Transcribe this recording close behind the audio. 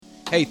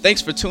Hey,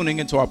 thanks for tuning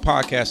into our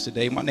podcast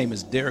today. My name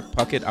is Derek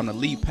Puckett. I'm the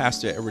lead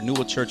pastor at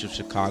Renewal Church of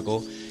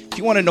Chicago. If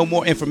you want to know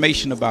more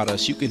information about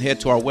us, you can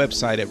head to our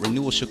website at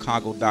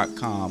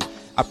renewalchicago.com.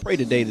 I pray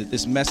today that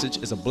this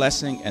message is a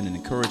blessing and an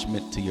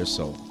encouragement to your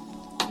soul.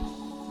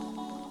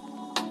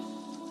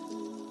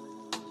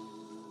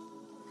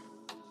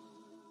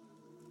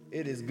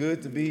 It is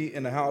good to be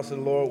in the house of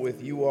the Lord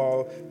with you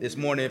all this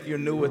morning. If you're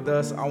new with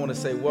us, I want to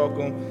say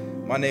welcome.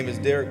 My name is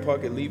Derek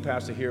Puckett, lead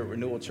pastor here at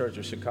Renewal Church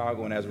of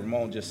Chicago. And as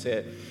Ramon just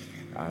said,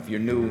 if you're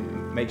new,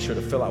 make sure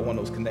to fill out one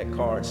of those Connect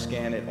cards,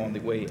 scan it on the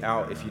way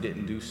out if you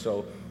didn't do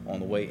so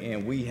on the way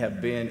in. We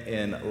have been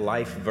in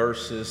Life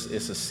Verses.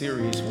 It's a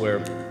series where,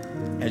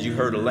 as you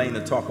heard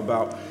Elena talk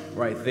about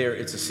right there,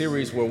 it's a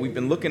series where we've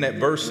been looking at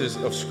verses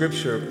of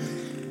Scripture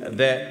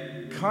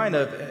that kind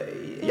of,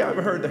 y'all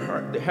ever heard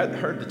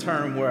the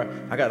term where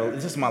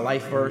this is my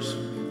life verse?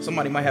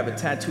 Somebody might have a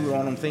tattoo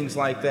on them, things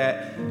like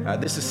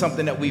that. This is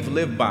something that we've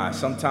lived by.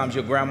 Sometimes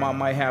your grandma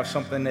might have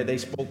something that they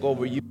spoke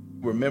over you.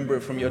 Remember it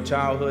from your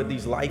childhood,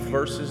 these life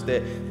verses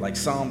that, like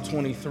Psalm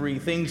 23,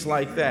 things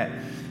like that.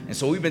 And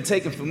so we've been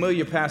taking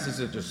familiar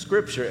passages of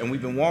Scripture and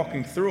we've been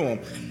walking through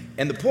them.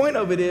 And the point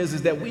of it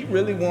is that we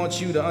really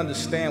want you to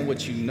understand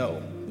what you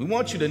know. We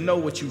want you to know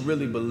what you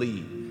really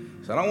believe.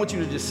 So I don't want you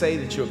to just say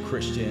that you're a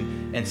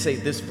Christian and say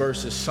this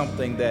verse is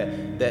something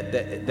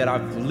that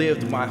I've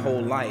lived my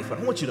whole life. I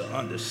don't want you to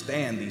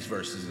understand these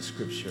verses of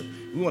Scripture.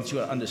 We want you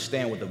to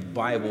understand what the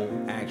Bible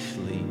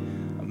actually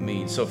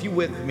means. So if you're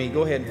with me,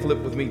 go ahead and flip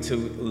with me to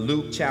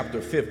Luke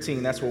chapter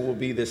 15. That's where we'll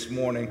be this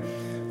morning.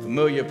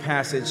 Familiar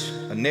passage,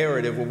 a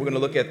narrative where we're going to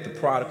look at the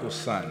prodigal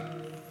son.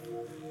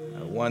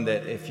 One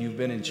that if you've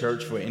been in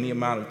church for any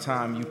amount of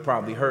time, you've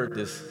probably heard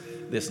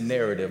this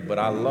narrative. But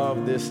I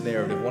love this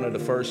narrative. One of the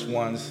first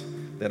ones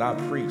that I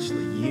preached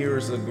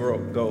years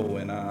ago,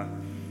 and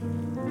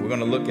we're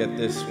going to look at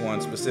this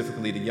one,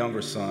 specifically the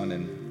younger son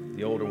and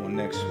the older one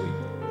next week.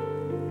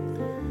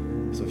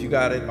 So if you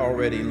got it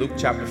already, Luke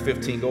chapter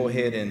 15, go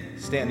ahead and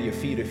stand to your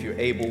feet if you're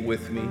able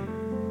with me,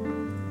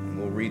 and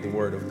we'll read the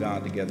Word of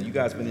God together. You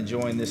guys been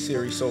enjoying this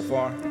series so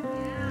far?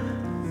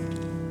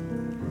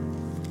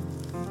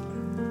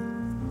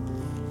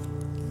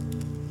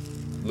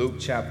 Luke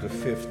chapter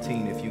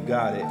 15, if you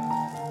got it,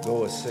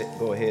 go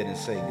ahead and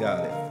say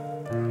got it.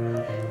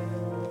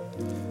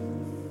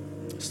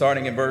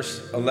 Starting in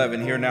verse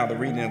 11, here now the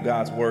reading of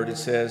God's word, it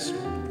says,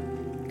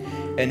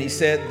 "And he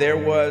said, there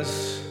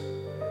was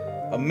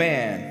a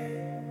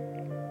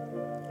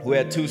man who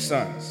had 2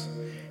 sons.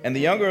 And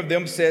the younger of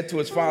them said to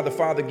his father,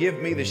 Father, give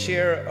me the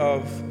share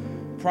of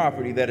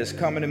property that is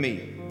coming to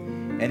me.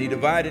 And he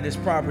divided his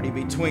property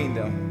between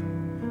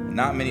them. And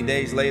not many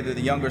days later,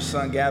 the younger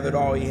son gathered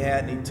all he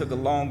had, and he took a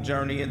long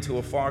journey into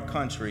a far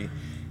country.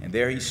 And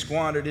there he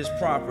squandered his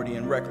property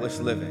in reckless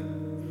living.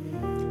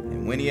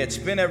 And when he had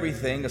spent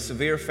everything, a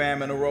severe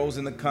famine arose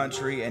in the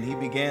country, and he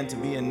began to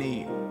be in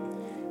need.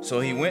 So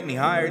he went and he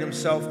hired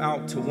himself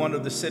out to one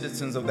of the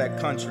citizens of that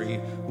country,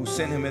 who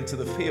sent him into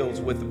the fields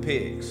with the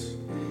pigs.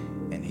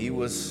 And he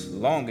was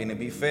longing to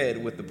be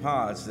fed with the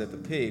pods that the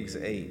pigs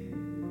ate.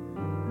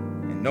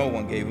 And no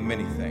one gave him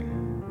anything.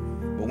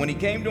 But when he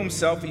came to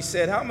himself, he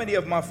said, how many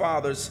of my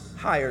father's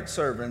hired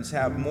servants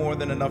have more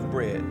than enough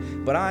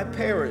bread? But I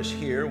perish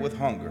here with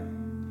hunger.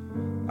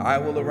 I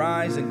will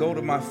arise and go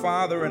to my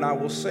father, and I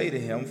will say to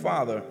him,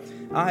 Father,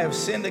 I have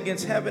sinned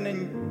against heaven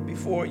and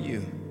before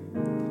you.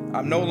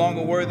 I'm no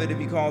longer worthy to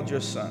be called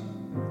your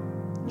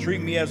son.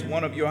 Treat me as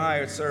one of your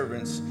hired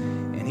servants.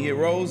 And he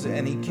arose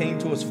and he came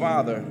to his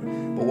father.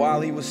 But while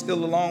he was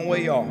still a long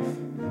way off,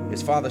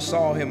 his father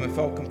saw him and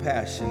felt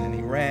compassion. And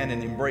he ran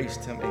and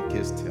embraced him and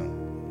kissed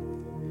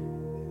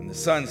him. And the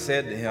son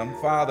said to him,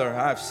 Father,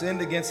 I have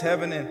sinned against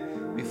heaven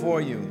and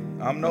before you.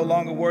 I'm no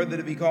longer worthy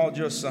to be called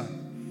your son.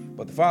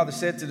 But the father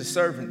said to the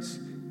servants,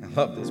 I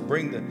love this,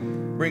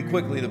 bring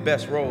quickly the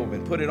best robe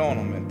and put it on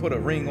him, and put a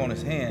ring on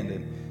his hand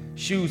and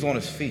shoes on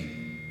his feet,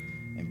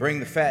 and bring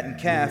the fattened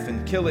calf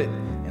and kill it,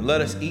 and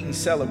let us eat and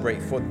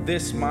celebrate. For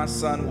this my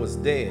son was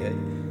dead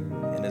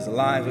and is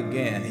alive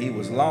again. He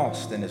was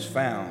lost and is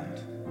found.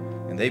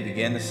 And they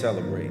began to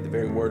celebrate. The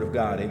very word of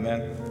God.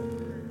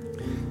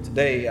 Amen.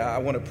 Today I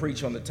want to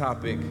preach on the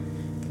topic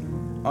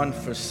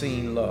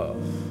unforeseen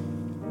love.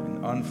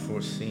 An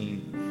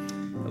unforeseen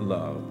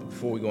love.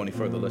 Before we go any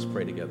further, let's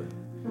pray together.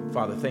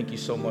 Father, thank you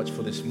so much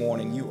for this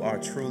morning. You are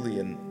truly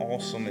an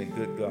awesome and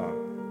good God.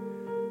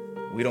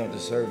 We don't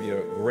deserve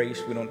your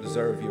grace. We don't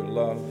deserve your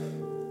love,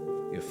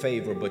 your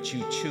favor, but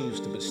you choose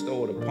to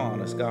bestow it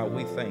upon us. God,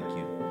 we thank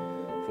you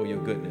for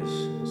your goodness.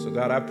 So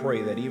God, I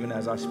pray that even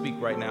as I speak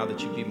right now,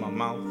 that you be my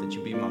mouth, that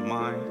you be my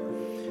mind,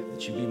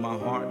 that you be my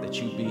heart,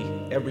 that you be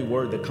every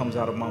word that comes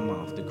out of my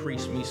mouth.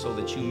 Decrease me so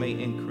that you may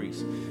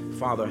increase.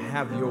 Father,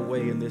 have your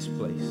way in this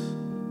place.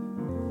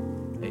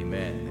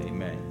 Amen.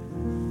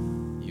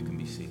 Amen. You can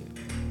be seated.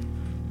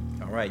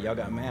 All right, y'all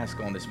got masks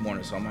on this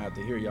morning, so I'm going to have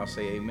to hear y'all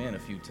say amen a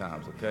few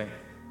times, okay?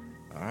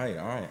 All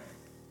right.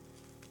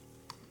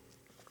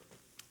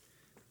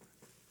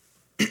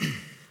 Let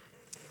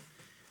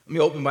me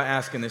open by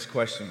asking this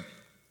question.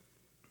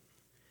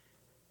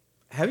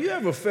 Have you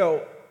ever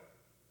felt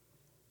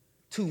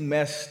too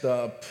messed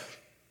up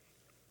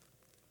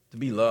to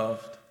be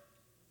loved?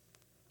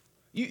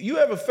 You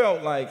ever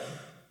felt like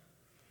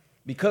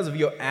because of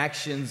your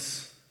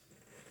actions,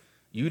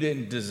 you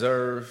didn't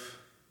deserve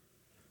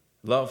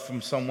love from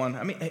someone?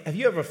 I mean, have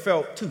you ever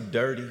felt too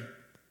dirty?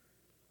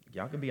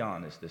 Y'all can be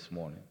honest this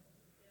morning.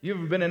 You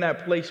ever been in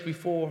that place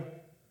before?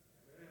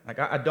 Like,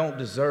 I don't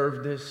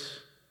deserve this.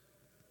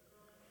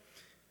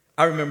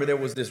 I remember there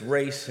was this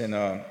race in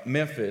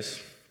Memphis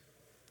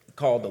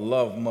called the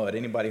Love Mud.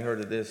 Anybody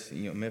heard of this?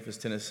 Memphis,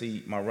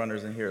 Tennessee, my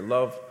runners in here.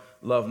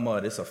 Love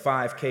Mud. It's a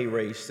 5K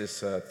race.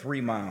 It's a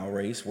 3-mile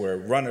race where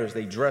runners,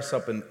 they dress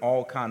up in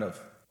all kind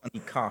of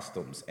funny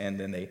costumes, and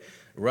then they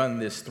run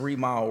this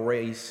 3-mile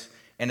race.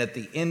 And at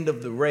the end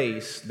of the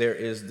race, there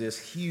is this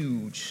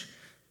huge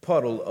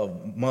puddle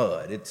of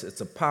mud.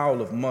 It's a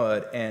pile of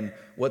mud, and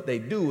what they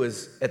do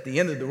is at the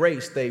end of the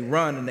race, they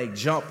run and they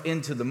jump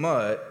into the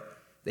mud.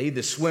 They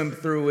either swim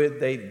through it,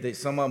 they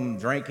some of them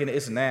drinking it,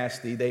 it's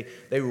nasty.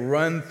 They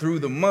run through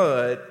the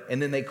mud, and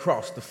then they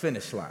cross the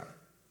finish line.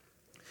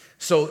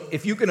 So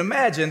if you can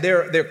imagine,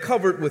 they're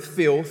covered with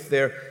filth,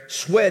 they're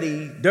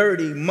sweaty,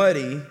 dirty,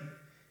 muddy,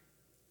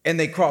 and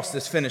they cross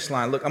this finish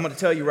line. Look, I'm going to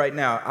tell you right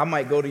now, I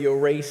might go to your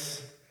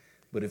race,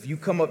 but if you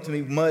come up to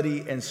me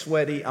muddy and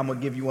sweaty, I'm going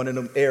to give you one of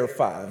them air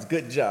fives.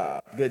 Good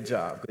job, good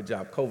job, good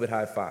job. COVID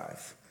high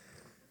five.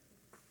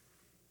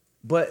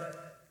 But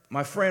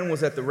my friend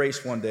was at the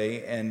race one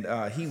day, and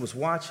he was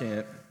watching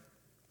it,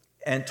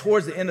 and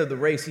towards the end of the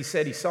race, he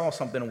said he saw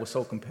something that was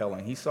so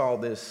compelling. He saw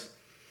this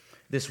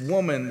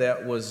woman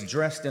that was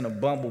dressed in a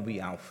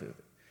bumblebee outfit,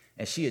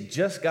 and she had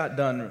just got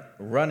done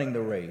running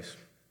the race.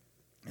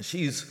 And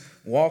she's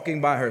walking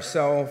by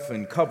herself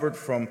and covered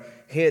from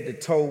head to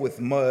toe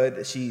with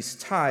mud. She's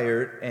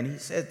tired, and he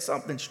said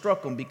something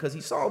struck him because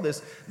he saw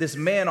this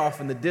man off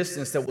in the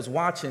distance that was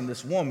watching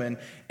this woman,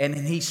 and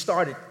he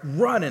started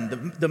running.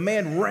 The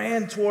man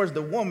ran towards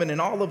the woman, and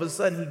all of a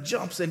sudden he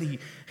jumps and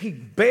he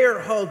bear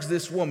hugs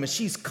this woman.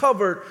 She's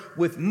covered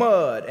with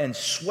mud and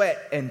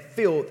sweat and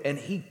filth, and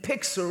he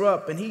picks her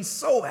up, and he's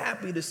so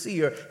happy to see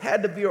her.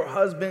 Had to be her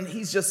husband.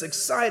 He's just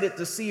excited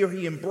to see her.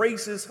 He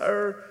embraces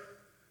her,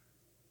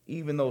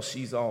 even though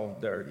she's all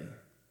dirty.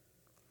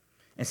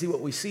 And see,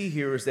 what we see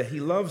here is that he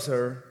loves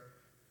her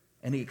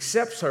and he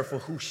accepts her for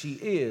who she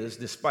is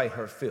despite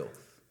her filth.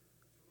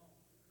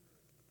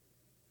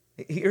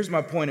 Here's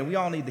my point, and we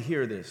all need to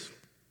hear this.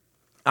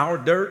 Our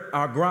dirt,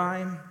 our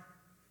grime,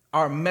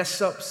 our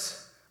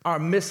mess-ups, our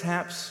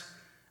mishaps,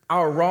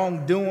 our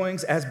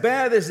wrongdoings, as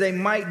bad as they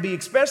might be,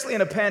 especially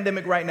in a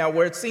pandemic right now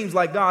where it seems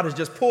like God has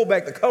just pulled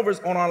back the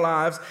covers on our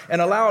lives and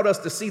allowed us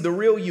to see the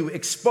real you,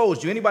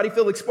 exposed you. Anybody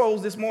feel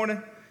exposed this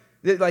morning?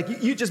 Like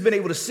you've just been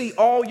able to see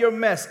all your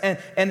mess.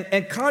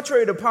 And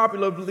contrary to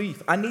popular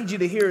belief, I need you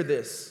to hear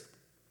this.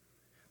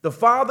 The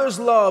Father's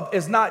love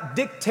is not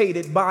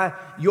dictated by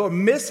your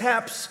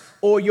mishaps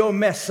or your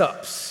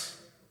mess-ups.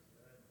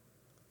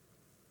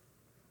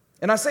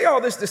 And I say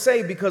all this to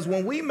say because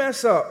when we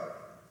mess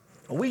up,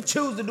 we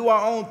choose to do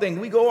our own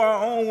thing, we go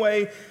our own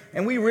way,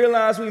 and we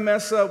realize we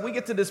mess up, we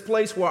get to this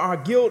place where our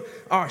guilt,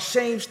 our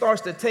shame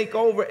starts to take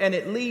over, and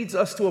it leads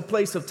us to a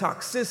place of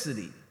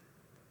toxicity.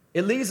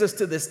 It leads us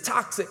to this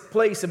toxic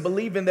place and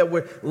believing that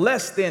we're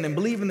less than and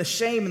believing the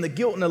shame and the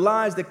guilt and the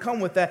lies that come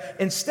with that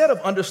instead of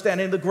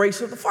understanding the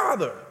grace of the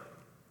Father.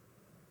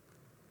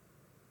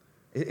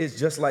 It's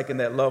just like in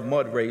that Love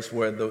Mud race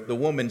where the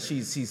woman,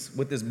 she's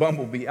with this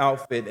bumblebee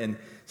outfit and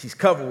she's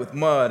covered with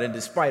mud, and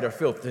despite her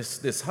filth,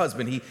 this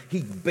husband,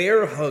 he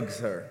bear hugs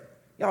her.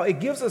 Y'all,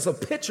 it gives us a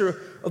picture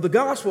of the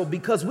gospel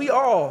because we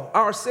all,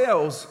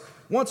 ourselves,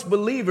 once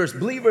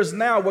believers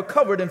now, were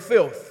covered in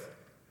filth.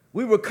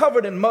 We were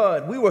covered in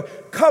mud. We were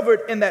covered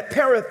in that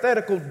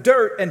parenthetical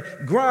dirt and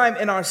grime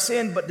in our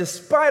sin. But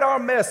despite our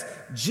mess,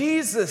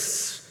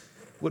 Jesus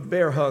would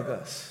bear hug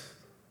us.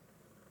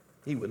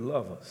 He would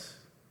love us.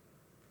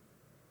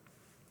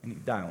 And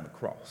he'd die on the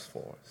cross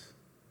for us.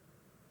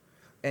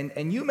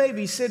 And you may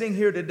be sitting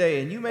here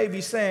today and you may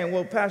be saying,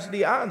 well, Pastor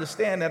D, I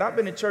understand that. I've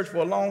been in church for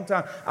a long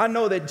time. I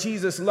know that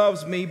Jesus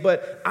loves me,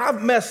 but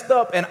I've messed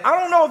up and I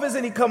don't know if there's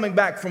any coming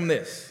back from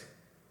this.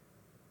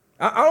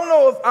 I don't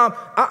know if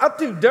I'm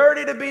too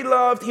dirty to be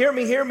loved. Hear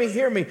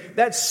me.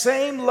 That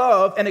same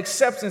love and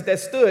acceptance that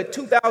stood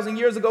 2,000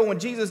 years ago when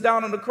Jesus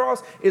died on the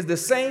cross is the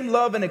same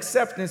love and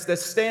acceptance that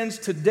stands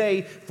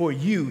today for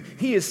you.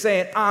 He is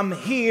saying, I'm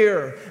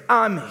here.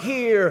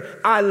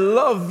 I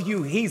love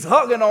you. He's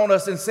hugging on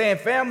us and saying,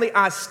 family,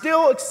 I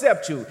still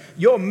accept you.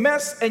 Your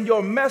mess and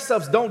your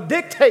mess-ups don't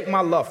dictate my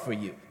love for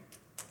you.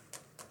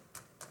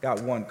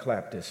 Got one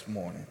clap this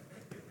morning.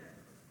 He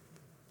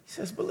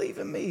says, believe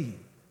in me.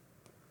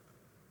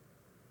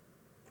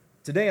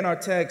 Today in our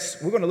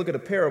text, we're going to look at a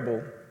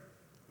parable,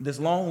 this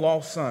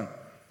long-lost son.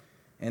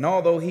 And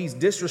although he's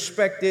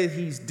disrespected,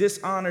 he's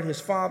dishonored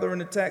his father in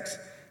the text,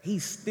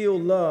 he's still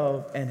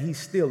loved and he's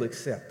still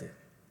accepted.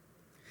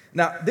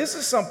 Now, this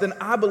is something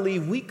I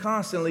believe we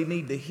constantly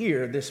need to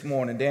hear this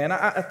morning, Dan.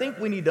 I think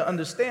we need to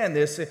understand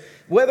this.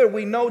 Whether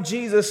we know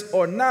Jesus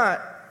or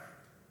not,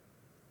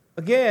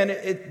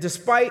 Again,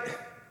 despite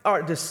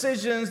our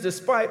decisions,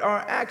 despite our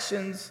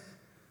actions,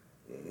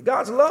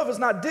 God's love is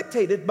not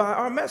dictated by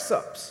our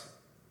mess-ups.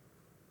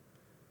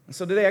 And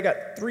so today I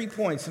got 3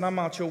 points, and I'm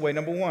out your way.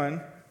 Number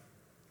one,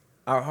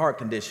 our heart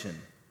condition.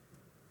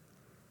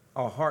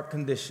 Our heart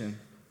condition.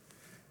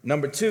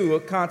 Number two, a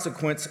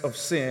consequence of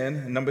sin.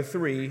 And number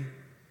three,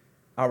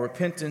 our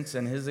repentance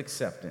and his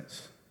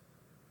acceptance.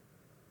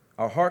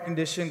 Our heart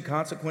condition,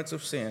 consequence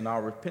of sin,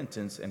 our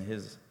repentance and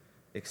his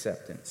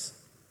acceptance.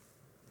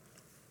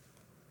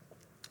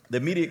 The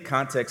immediate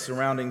context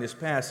surrounding this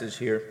passage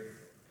here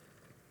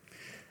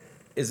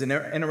is an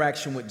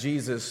interaction with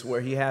Jesus where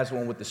he has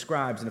one with the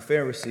scribes and the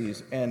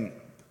Pharisees. And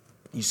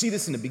you see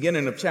this in the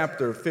beginning of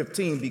chapter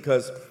 15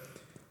 because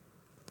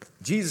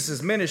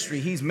Jesus' ministry,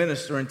 he's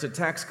ministering to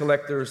tax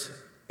collectors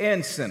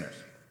and sinners.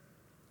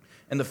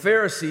 And the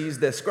Pharisees,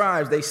 the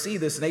scribes, they see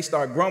this and they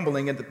start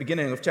grumbling at the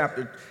beginning of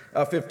chapter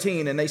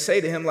 15. And they say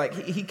to him, like,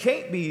 he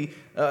can't be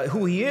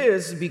who he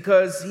is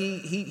because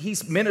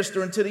he's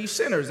ministering to these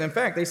sinners. In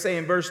fact, they say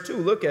in verse 2,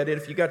 look at it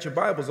if you got your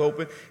Bibles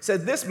open, it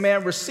said, this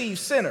man receives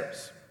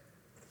sinners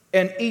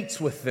and eats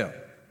with them.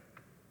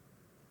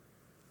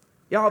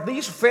 Y'all,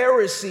 these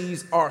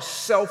Pharisees are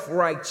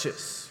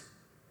self-righteous.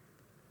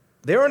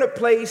 They're in a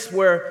place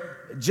where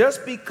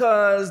just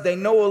because they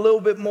know a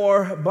little bit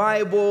more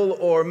Bible,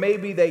 or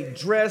maybe they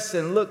dress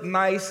and look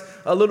nice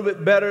a little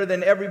bit better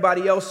than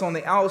everybody else on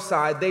the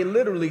outside, they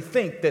literally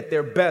think that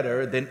they're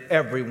better than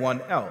everyone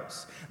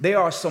else. They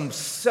are some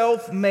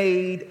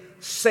self-made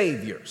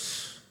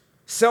saviors,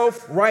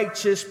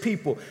 self-righteous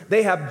people.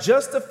 They have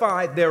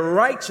justified their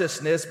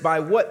righteousness by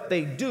what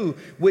they do,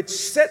 which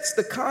sets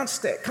the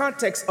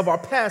context of our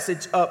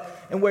passage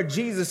up and where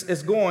Jesus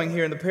is going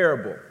here in the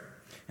parable.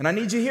 And I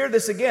need you to hear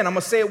this again. I'm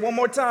going to say it one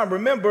more time.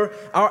 Remember,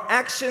 our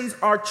actions,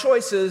 our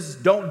choices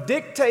don't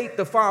dictate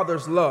the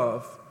Father's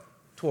love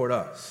toward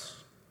us.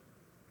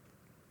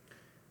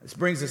 This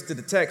brings us to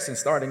the text, and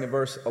starting in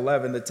verse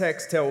 11, the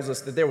text tells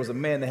us that there was a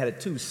man that had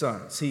 2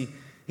 sons.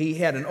 He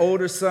had an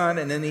older son,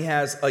 and then he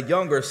has a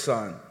younger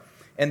son.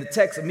 And the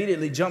text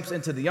immediately jumps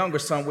into the younger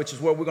son, which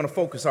is where we're going to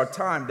focus our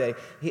time today.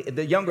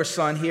 The younger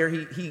son here,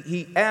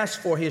 he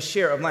asks for his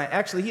share of land.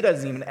 Actually, he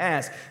doesn't even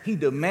ask. He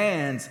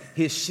demands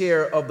his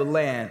share of the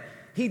land.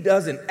 He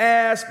doesn't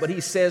ask, but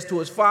he says to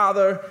his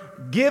father,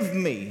 give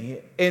me,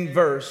 in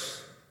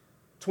verse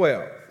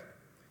 12.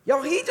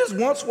 Y'all, he just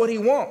wants what he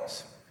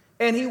wants.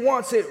 And he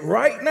wants it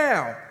right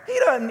now. He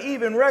doesn't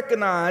even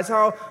recognize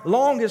how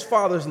long his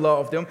father's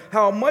loved him,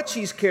 how much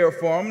he's cared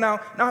for him. Now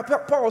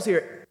pause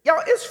here.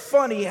 Y'all, it's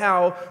funny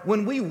how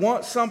when we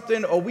want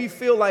something or we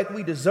feel like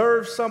we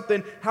deserve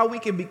something, how we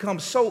can become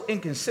so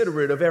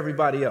inconsiderate of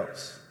everybody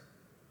else.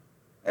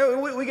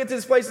 And we get to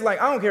this place like,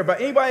 I don't care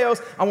about anybody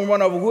else. I'm going to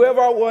run over whoever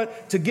I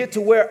want to get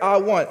to where I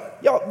want.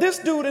 Y'all, this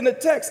dude in the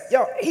text,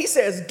 y'all, he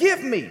says,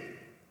 give me.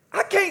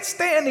 I can't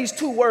stand these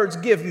 2 words,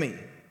 give me.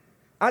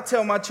 I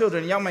tell my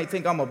children, y'all may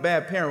think I'm a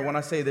bad parent when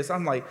I say this.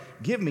 I'm like,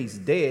 give me's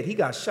dead. He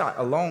got shot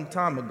a long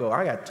time ago.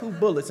 I got 2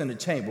 bullets in the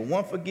chamber,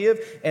 one for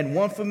give and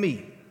one for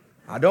me.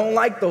 I don't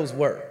like those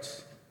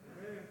words.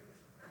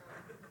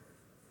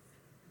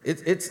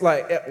 It's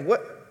like,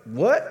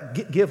 what?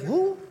 Give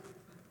who?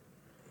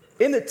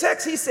 In the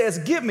text, he says,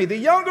 give me. The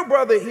younger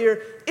brother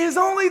here is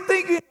only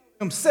thinking of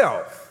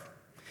himself.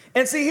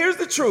 And see, here's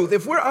the truth.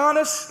 If we're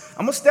honest,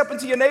 I'm going to step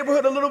into your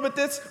neighborhood a little bit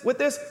with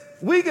this.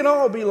 We can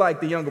all be like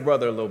the younger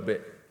brother a little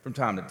bit from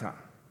time to time.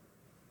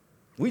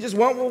 We just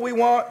want what we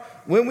want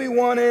when we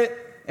want it.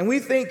 And we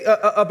think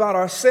about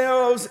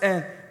ourselves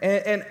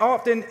and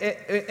often,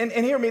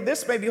 and hear me,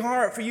 this may be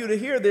hard for you to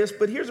hear this,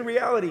 but here's the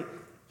reality.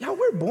 Y'all,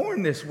 we're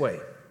born this way.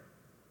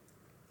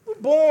 We're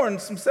born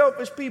some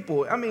selfish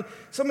people. I mean,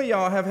 some of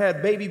y'all have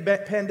had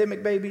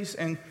pandemic babies,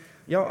 and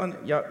y'all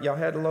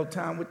had a little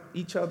time with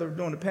each other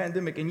during the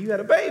pandemic, and you had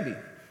a baby.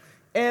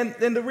 And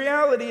then the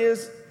reality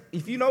is,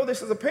 if you know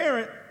this as a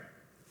parent,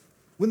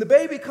 when the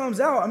baby comes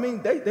out, I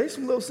mean, there's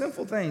some little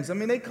sinful things. I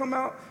mean, they come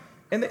out,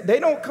 and they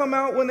don't come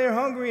out when they're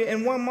hungry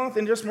in 1 month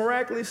and just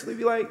miraculously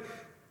be like,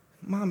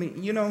 Mommy,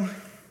 you know,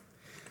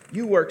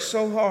 you worked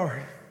so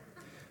hard.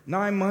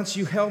 9 months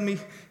you held me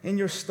in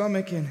your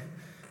stomach, and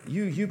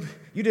you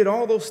did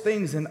all those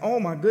things, and oh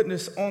my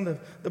goodness, on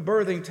the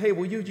birthing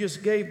table, you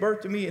just gave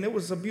birth to me, and it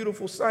was a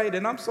beautiful sight,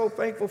 and I'm so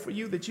thankful for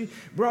you that you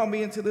brought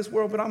me into this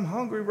world, but I'm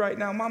hungry right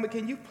now. Mama,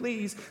 can you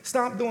please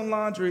stop doing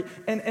laundry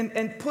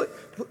and put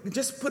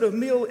a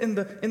meal in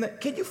the,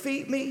 can you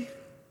feed me?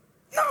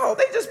 No,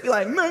 they just be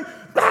like, blah,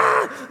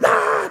 blah,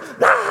 blah,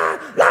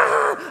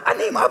 blah. I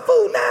need my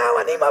food now.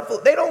 I need my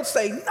food. They don't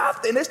say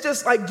nothing. It's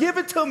just like, give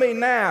it to me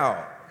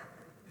now.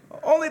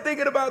 Only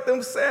thinking about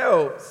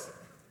themselves.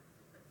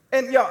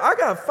 And y'all, I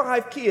got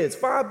 5 kids,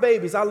 5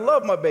 babies. I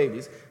love my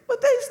babies,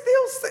 but they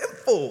still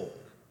sinful,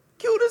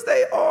 cute as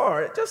they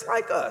are, just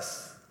like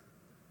us.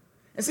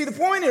 And see, the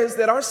point is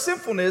that our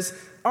sinfulness,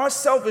 our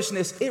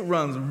selfishness, it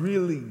runs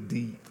really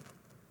deep.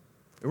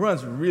 It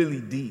runs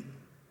really deep.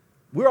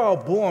 We're all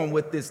born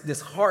with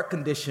this heart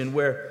condition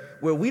where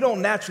we don't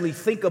naturally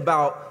think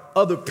about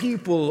other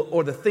people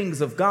or the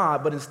things of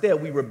God, but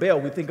instead we rebel.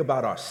 We think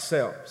about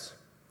ourselves.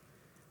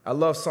 I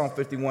love Psalm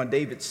 51.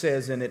 David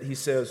says in it, he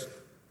says,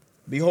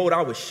 behold,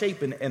 I was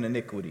shapen in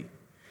iniquity,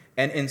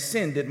 and in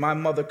sin did my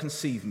mother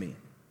conceive me.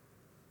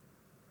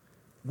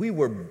 We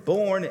were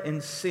born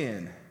in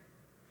sin.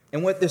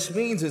 And what this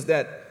means is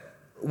that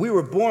we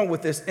were born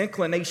with this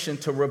inclination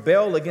to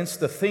rebel against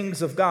the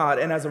things of God.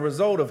 And as a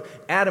result of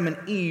Adam and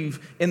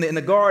Eve in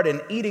the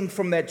garden eating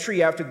from that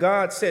tree after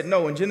God said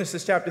no, in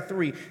Genesis chapter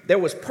 3, there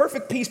was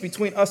perfect peace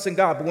between us and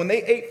God. But when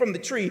they ate from the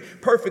tree,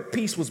 perfect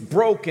peace was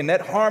broken.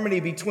 That harmony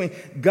between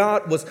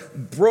God was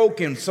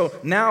broken. So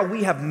now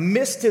we have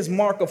missed his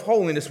mark of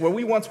holiness. Where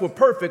we once were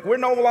perfect, we're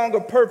no longer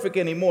perfect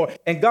anymore.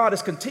 And God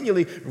is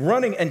continually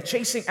running and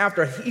chasing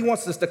after. He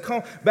wants us to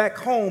come back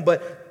home.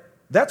 But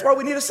that's why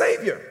we need a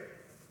Savior.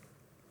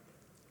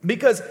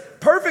 Because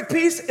perfect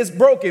peace is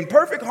broken,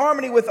 perfect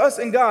harmony with us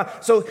and God.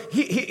 So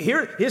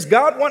here's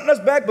God wanting us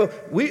back, but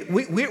we're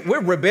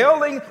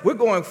rebelling. We're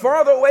going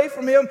farther away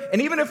from him.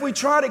 And even if we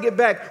try to get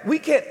back, we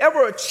can't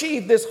ever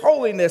achieve this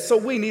holiness. So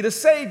we need a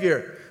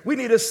Savior. We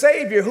need a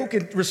Savior who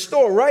can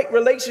restore right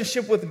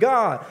relationship with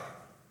God.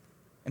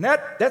 And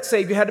that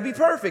Savior had to be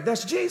perfect.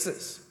 That's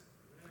Jesus.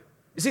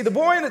 You see, the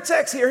boy in the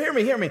text here,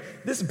 hear me.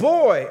 This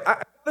boy,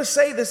 I gotta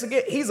say this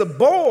again, he's a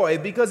boy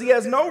because he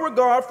has no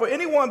regard for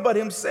anyone but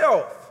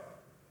himself.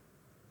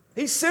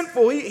 He's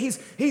sinful.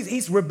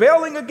 He's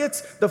rebelling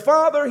against the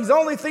Father. He's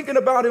only thinking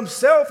about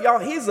himself. Y'all,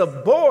 he's a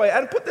boy.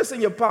 And put this in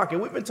your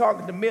pocket. We've been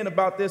talking to men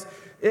about this.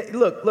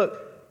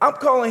 Look, I'm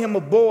calling him a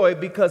boy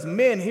because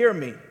men, hear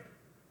me,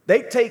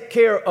 they take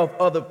care of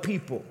other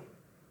people.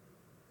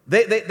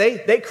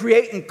 They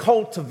create and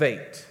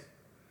cultivate.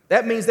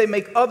 That means they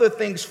make other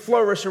things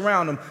flourish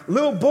around them.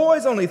 Little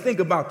boys only think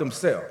about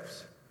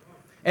themselves.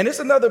 And it's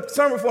another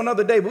sermon for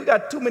another day, but we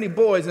got too many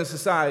boys in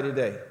society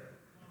today.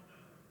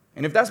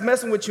 And if that's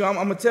messing with you, I'm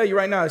going to tell you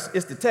right now,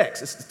 it's the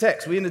text. It's the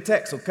text. We in the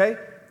text, okay?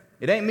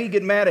 It ain't me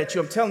getting mad at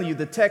you. I'm telling you,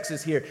 the text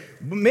is here.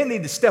 Men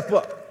need to step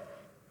up,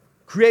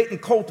 create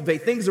and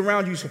cultivate. Things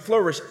around you should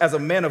flourish as a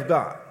man of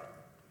God.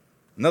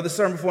 Another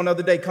sermon for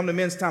another day. Come to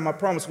men's time. I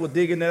promise we'll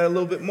dig into that a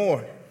little bit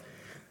more.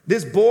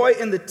 This boy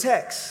in the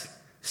text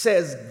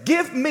says,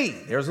 give me,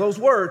 there's those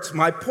words,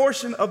 my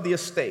portion of the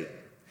estate,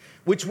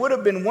 which would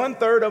have been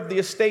 1/3 of the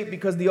estate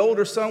because the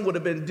older son would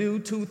have been due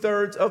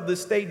 2/3 of the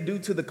estate due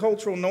to the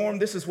cultural norm.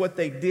 This is what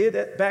they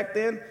did back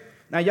then.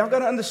 Now, y'all got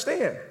to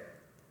understand,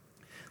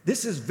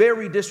 this is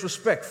very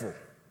disrespectful.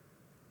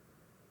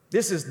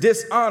 This is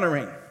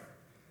dishonoring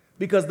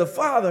because the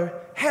father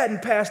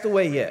hadn't passed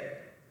away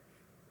yet.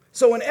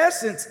 So in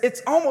essence,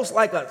 it's almost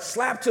like a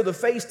slap to the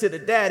face to the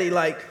daddy,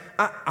 like,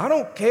 I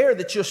don't care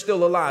that you're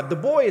still alive. The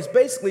boy is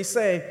basically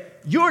saying,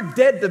 you're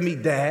dead to me,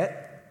 Dad.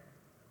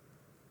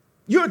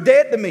 You're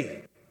dead to me.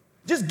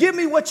 Just give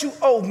me what you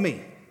owe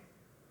me.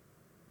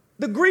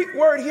 The Greek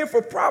word here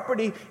for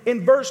property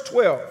in verse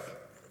 12,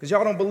 because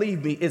y'all don't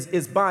believe me,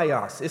 is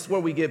bios. It's where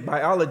we get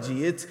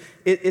biology.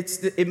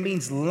 It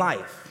means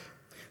life.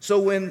 So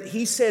when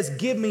he says,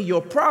 give me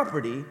your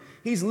property,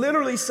 he's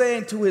literally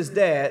saying to his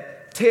dad,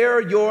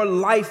 tear your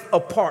life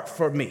apart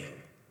for me.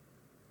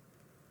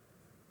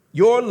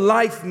 Your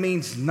life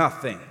means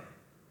nothing.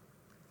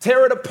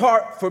 Tear it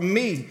apart for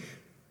me.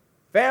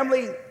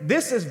 Family,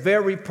 this is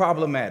very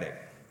problematic.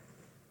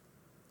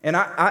 And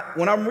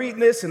when I'm reading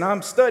this and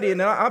I'm studying,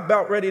 and I'm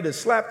about ready to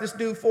slap this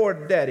dude for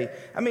it, daddy.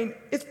 I mean,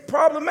 it's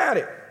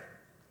problematic.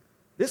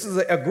 This is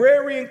an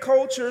agrarian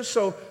culture,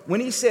 so when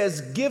he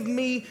says, give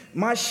me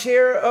my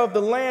share of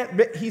the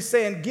land, he's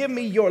saying, give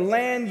me your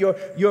land,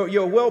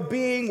 your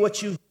well-being,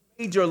 what you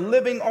need, your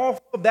living off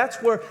of.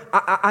 That's where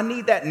I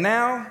need that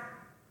now.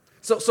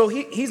 So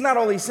he's not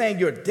only saying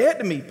you're dead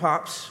to me,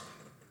 Pops,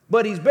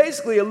 but he's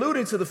basically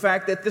alluding to the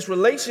fact that this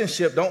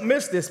relationship, don't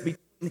miss this, between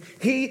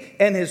he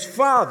and his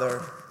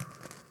father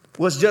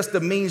was just a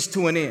means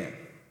to an end.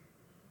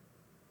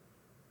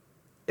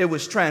 It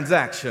was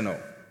transactional.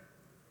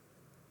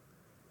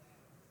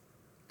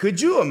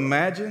 Could you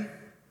imagine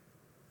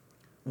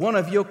one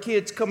of your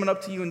kids coming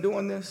up to you and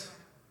doing this?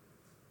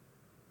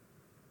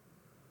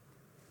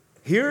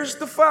 Here's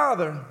the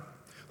father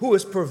who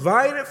has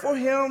provided for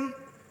him,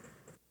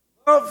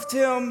 loved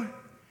him,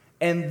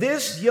 and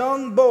this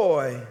young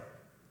boy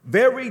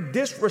very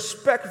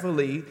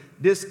disrespectfully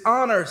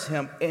dishonors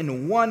him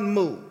in one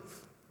move.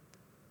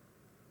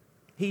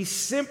 He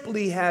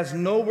simply has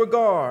no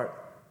regard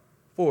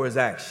for his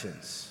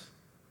actions.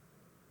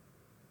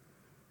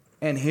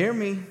 And hear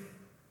me,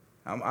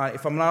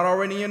 if I'm not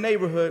already in your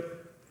neighborhood,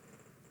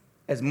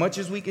 as much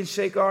as we can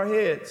shake our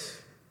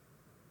heads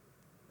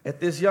at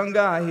this young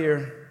guy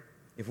here,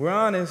 if we're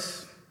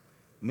honest,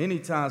 many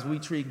times we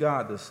treat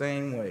God the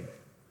same way,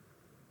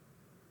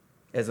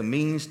 as a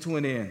means to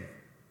an end.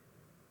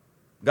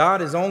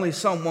 God is only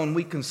someone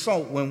we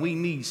consult when we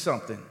need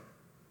something.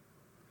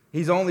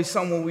 He's only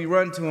someone we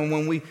run to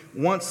when we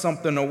want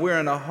something or we're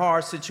in a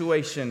hard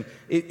situation.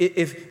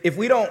 If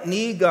we don't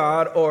need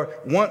God or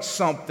want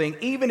something,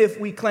 even if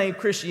we claim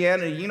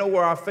Christianity, you know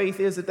where our faith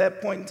is at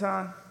that point in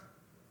time?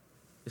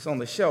 It's on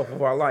the shelf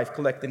of our life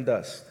collecting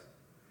dust.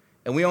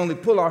 And we only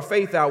pull our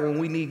faith out when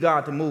we need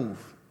God to move,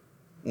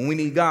 when we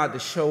need God to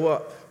show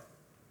up,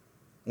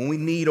 when we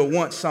need or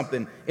want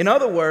something. In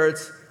other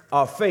words,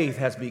 our faith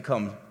has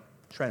become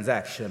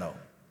transactional.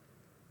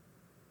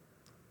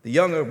 The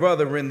younger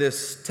brother in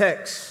this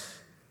text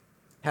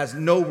has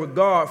no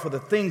regard for the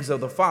things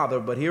of the Father,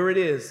 but here it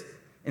is.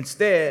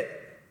 Instead,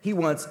 he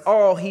wants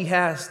all he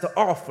has to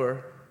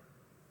offer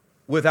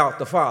without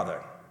the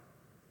Father.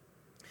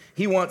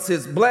 He wants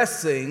his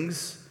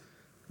blessings,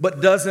 but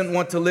doesn't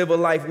want to live a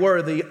life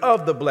worthy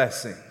of the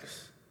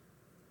blessings.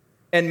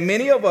 And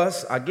many of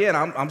us, again,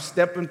 I'm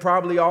stepping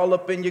probably all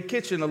up in your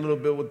kitchen a little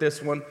bit with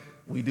this one.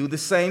 We do the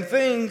same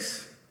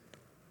things.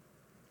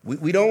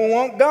 We don't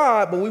want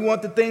God, but we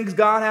want the things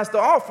God has to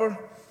offer.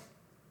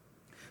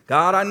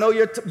 God, I know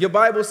your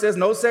Bible says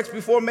no sex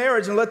before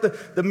marriage and let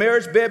the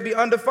marriage bed be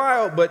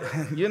undefiled. But,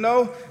 you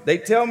know, they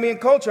tell me in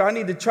culture I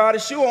need to try the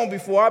shoe on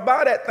before I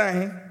buy that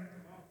thing.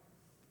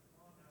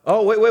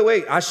 Oh,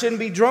 wait. I shouldn't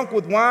be drunk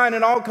with wine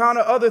and all kind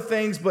of other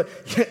things, but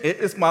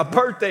it's my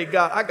birthday,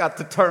 God. I got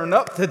to turn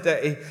up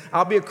today.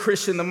 I'll be a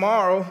Christian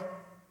tomorrow.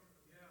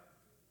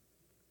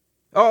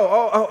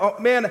 Oh,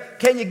 man,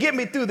 can you get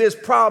me through this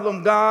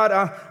problem, God?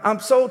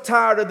 I'm so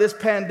tired of this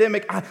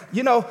pandemic.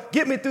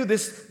 Get me through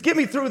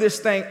this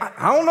thing.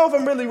 I don't know if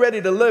I'm really ready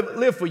to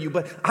live for you,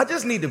 but I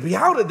just need to be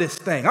out of this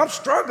thing. I'm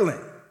struggling.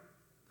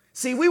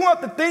 See, we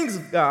want the things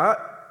of God,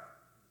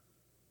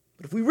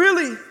 but if we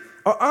really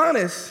are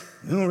honest,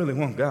 we don't really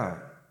want God.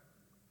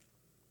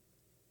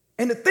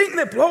 And the thing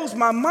that blows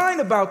my mind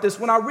about this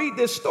when I read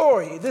this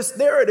story, this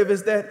narrative,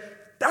 is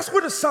that that's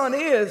where the son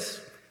is,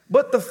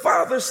 but the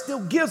father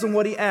still gives him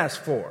what he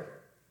asked for.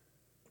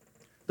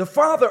 The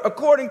father,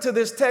 according to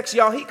this text,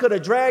 y'all, he could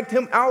have dragged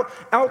him out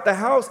the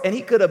house and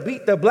he could have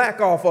beat the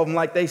black off of him,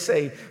 like they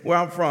say where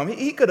I'm from.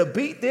 He could have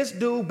beat this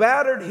dude,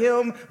 battered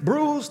him,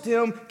 bruised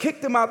him,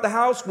 kicked him out the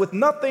house with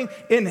nothing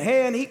in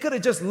hand. He could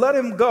have just let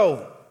him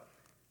go.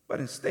 But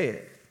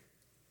instead,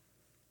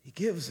 he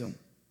gives him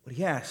what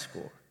he asked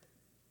for.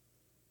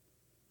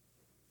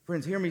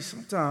 Friends, hear me.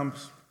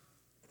 Sometimes,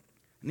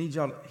 I need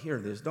y'all to hear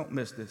this. Don't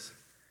miss this.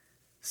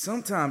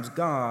 Sometimes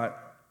God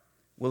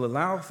will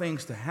allow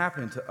things to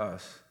happen to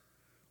us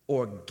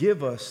or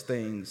give us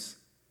things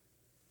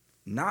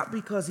not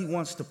because he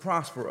wants to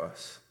prosper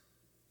us.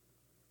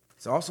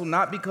 It's also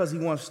not because he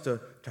wants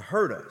to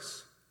hurt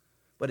us.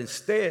 But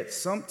instead,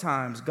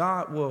 sometimes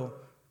God will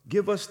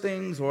give us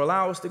things or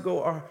allow us to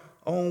go our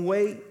own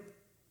way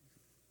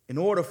in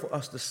order for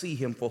us to see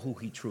him for who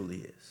he truly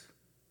is.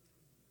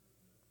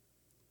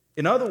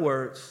 In other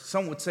words,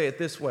 some would say it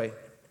this way: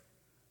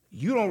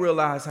 you don't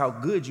realize how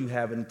good you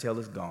have it until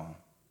it's gone.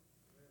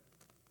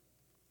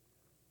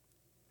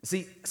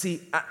 See,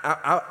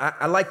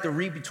 I like to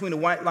read between the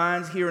white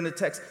lines here in the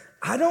text.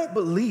 I don't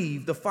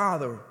believe the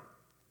Father,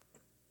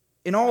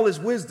 in all his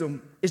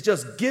wisdom, is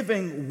just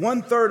giving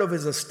 1/3 of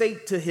his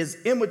estate to his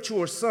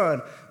immature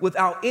son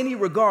without any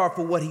regard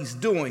for what he's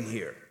doing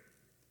here.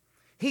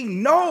 He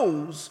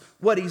knows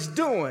what he's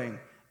doing,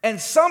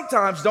 and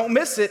sometimes, don't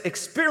miss it,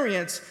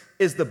 experience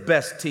is the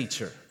best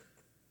teacher.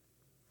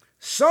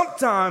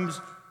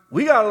 Sometimes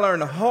we got to learn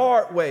the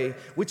hard way,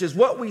 which is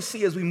what we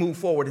see as we move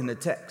forward in the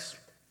text.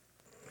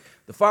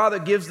 The father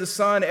gives the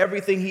son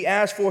everything he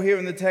asked for here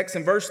in the text.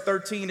 In verse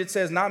 13, it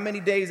says, not many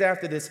days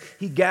after this,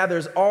 he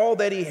gathers all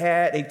that he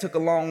had and he took a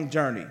long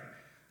journey.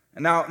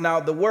 Now,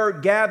 the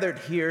word gathered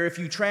here, if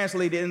you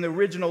translate it in the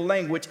original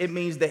language, it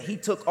means that he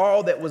took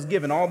all that was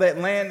given, all that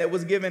land that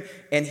was given,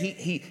 and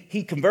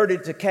he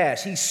converted it to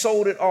cash. He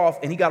sold it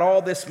off, and he got all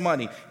this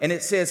money. And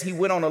it says he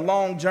went on a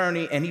long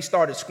journey, and he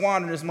started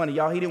squandering his money.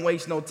 Y'all, he didn't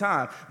waste no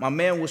time. My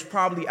man was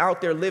probably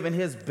out there living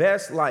his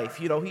best life.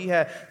 You know, he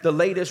had the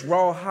latest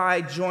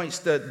rawhide joints,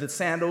 the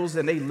sandals,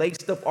 and they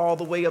laced up all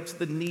the way up to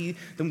the knee,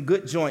 them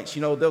good joints.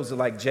 You know, those are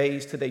like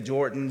J's today,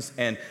 Jordans,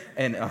 and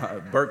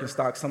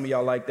Birkenstock. Some of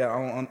y'all like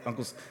that.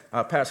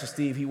 Pastor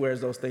Steve, he wears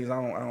those things. I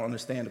don't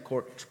understand the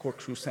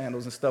corkscrew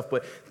sandals and stuff,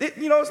 but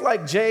it's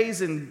like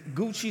J's and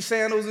Gucci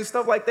sandals and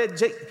stuff like that.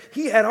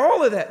 He had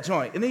all of that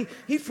joint, and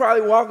he's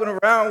probably walking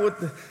around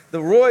with the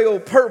royal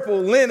purple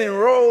linen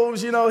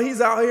robes. You know,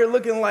 he's out here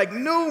looking like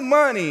new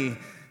money,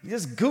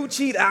 just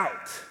Gucci'd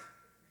out.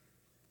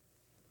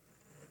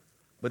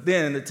 But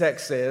then the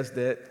text says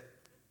that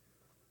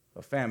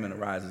a famine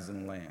arises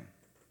in the land.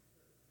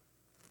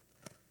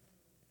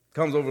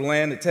 Comes over the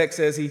land. The text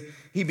says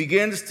he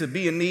begins to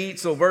be in need.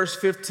 So verse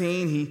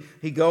 15,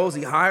 he goes,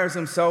 he hires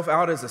himself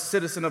out as a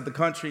citizen of the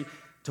country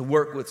to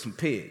work with some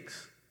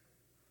pigs.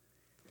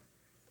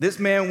 This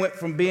man went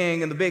from being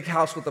in the big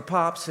house with the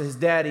pops to his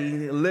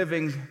daddy,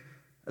 living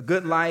a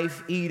good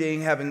life,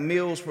 eating, having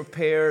meals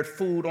prepared,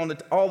 food on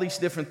all these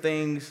different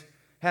things,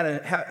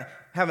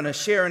 having a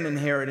share in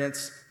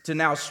inheritance, to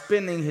now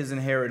spending his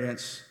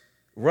inheritance,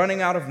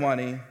 running out of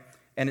money.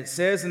 And it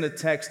says in the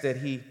text that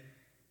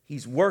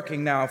he's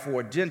working now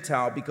for a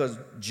Gentile, because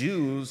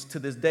Jews to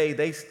this day,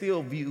 they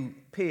still view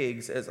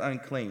pigs as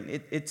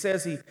unclean. It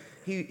says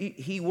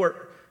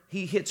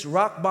he hits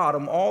rock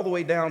bottom all the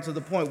way down to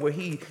the point where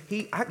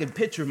I can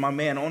picture my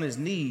man on his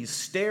knees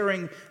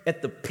staring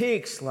at the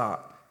pig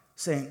slop,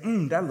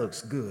 saying, that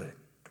looks good.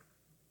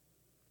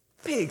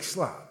 Pig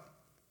slop.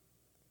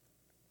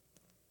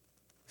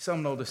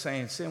 Some know the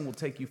saying, sin will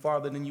take you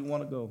farther than you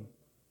want to go.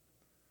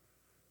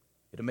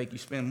 It'll make you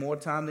spend more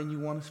time than you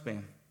want to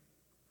spend.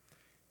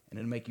 And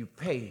it'll make you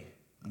pay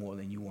more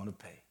than you want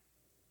to pay.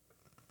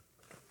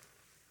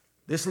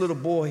 This little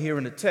boy here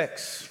in the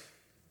text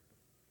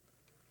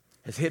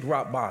has hit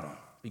rock bottom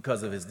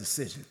because of his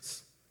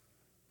decisions.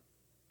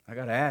 I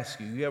got to ask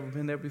you, you ever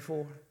been there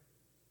before?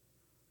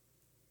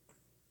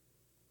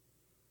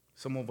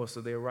 Some of us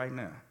are there right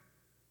now,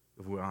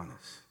 if we're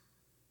honest.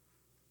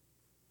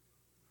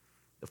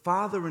 The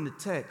father in the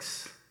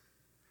text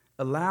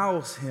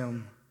allows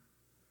him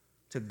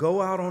to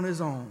go out on his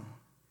own,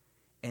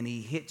 and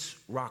he hits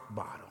rock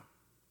bottom.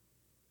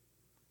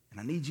 And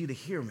I need you to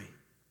hear me.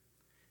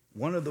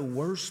 One of the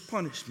worst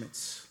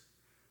punishments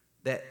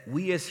that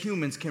we as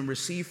humans can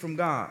receive from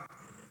God,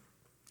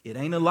 it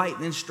ain't a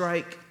lightning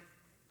strike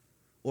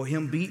or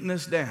him beating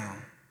us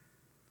down.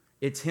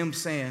 It's him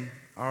saying,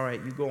 all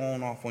right, you go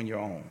on off on your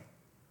own.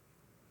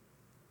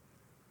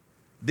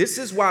 This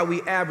is why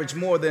we average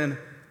more than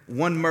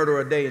one murder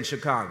a day in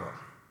Chicago.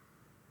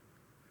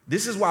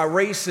 This is why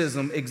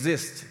racism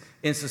exists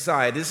in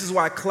society. This is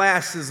why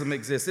classism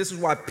exists. This is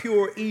why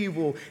pure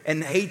evil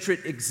and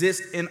hatred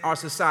exist in our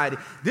society.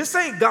 This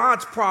ain't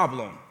God's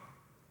problem.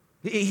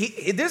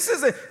 He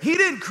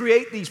didn't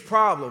create these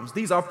problems.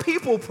 These are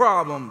people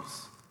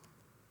problems.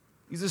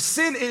 These are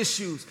sin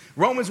issues.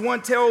 Romans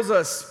 1 tells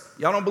us,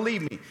 y'all don't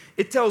believe me,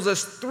 it tells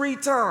us 3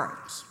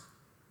 times,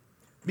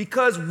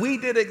 because we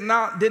did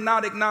not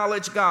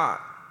acknowledge God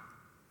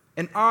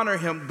and honor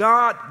him,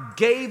 God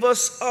gave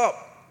us up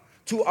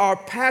to our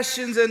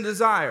passions and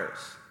desires.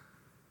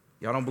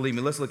 Y'all don't believe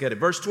me? Let's look at it.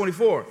 Verse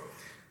 24.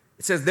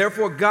 It says,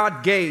 therefore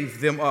God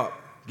gave them up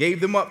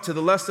to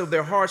the lust of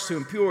their hearts, to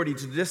impurity,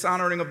 to the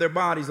dishonoring of their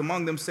bodies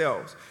among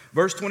themselves.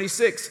 Verse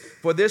 26,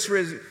 for this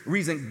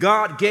reason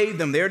God gave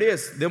them, there it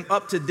is, them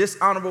up to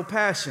dishonorable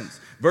passions.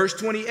 Verse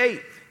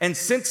 28, and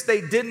since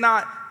they did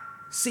not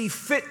see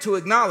fit to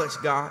acknowledge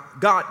God,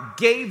 God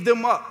gave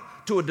them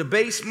up to a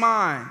debased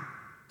mind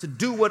to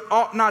do what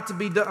ought not to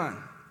be done.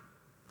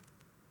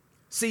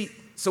 See,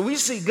 so we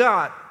see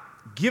God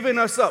giving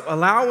us up,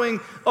 allowing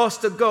us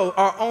to go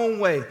our own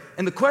way.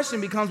 And the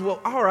question becomes, well,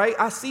 all right,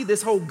 I see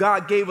this whole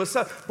God gave us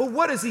up, but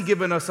what is he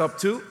giving us up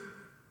to?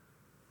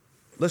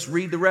 Let's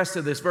read the rest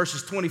of this,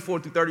 verses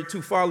 24 through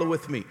 32. Follow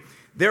with me.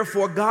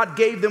 Therefore, God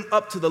gave them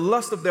up to the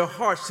lust of their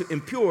hearts, to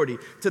impurity,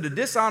 to the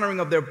dishonoring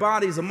of their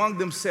bodies among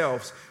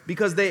themselves,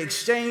 because they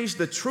exchanged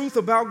the truth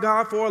about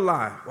God for a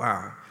lie.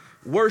 Wow.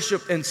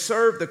 Worship and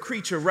serve the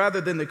creature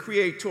rather than the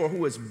Creator,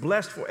 who is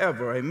blessed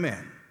forever.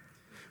 Amen.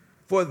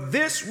 For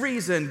this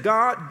reason,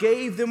 God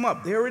gave them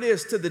up, there it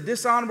is, to the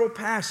dishonorable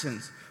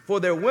passions. For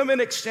their women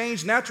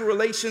exchanged natural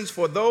relations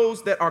for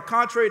those that are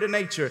contrary to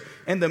nature.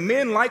 And the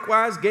men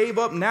likewise gave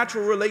up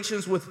natural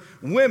relations with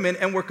women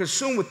and were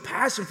consumed with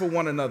passion for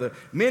one another,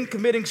 men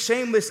committing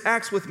shameless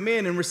acts with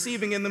men and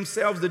receiving in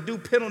themselves the due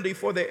penalty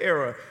for their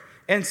error.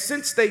 And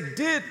since they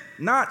did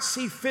not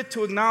see fit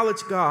to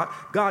acknowledge God,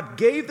 God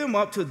gave them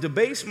up to a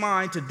debased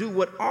mind to do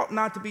what ought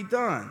not to be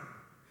done.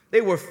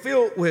 They were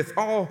filled with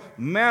all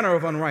manner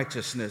of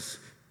unrighteousness,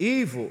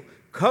 evil,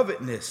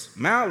 covetousness,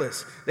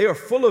 malice. They are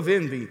full of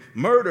envy,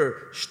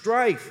 murder,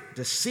 strife,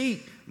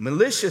 deceit,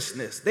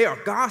 maliciousness. They are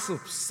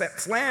gossips,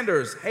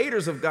 slanderers,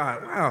 haters of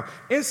God. Wow.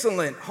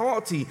 Insolent,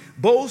 haughty,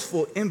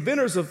 boastful,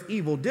 inventors of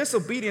evil,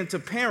 disobedient to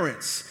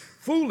parents,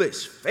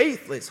 foolish,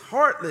 faithless,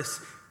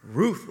 heartless,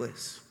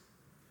 ruthless.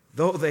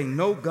 Though they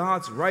know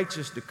God's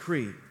righteous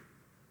decree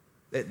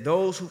that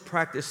those who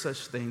practice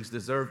such things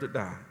deserve to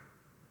die,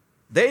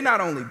 they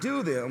not only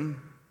do them,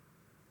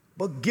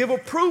 but give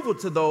approval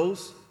to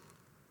those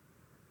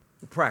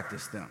who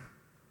practice them.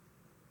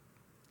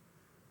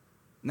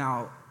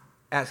 Now,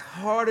 as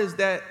hard as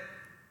that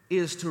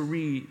is to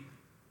read,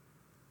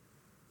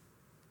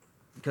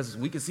 because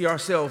we can see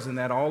ourselves in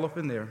that all up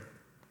in there,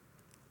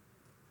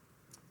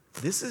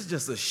 this is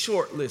just a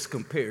short list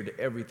compared to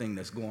everything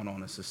that's going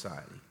on in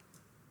society.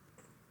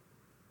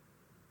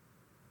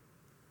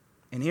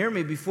 And hear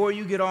me, before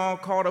you get all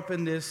caught up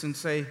in this and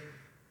say,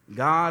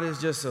 God is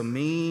just a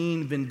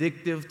mean,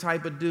 vindictive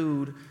type of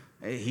dude,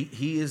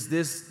 he is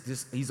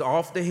this, he's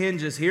off the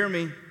hinges, hear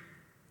me.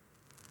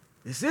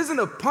 This isn't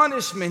a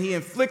punishment he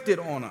inflicted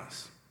on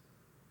us.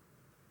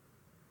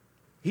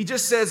 He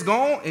just says,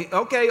 go on,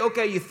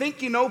 okay, you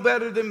think you know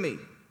better than me.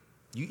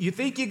 You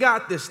think you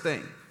got this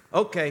thing.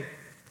 Okay,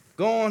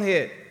 go on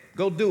ahead,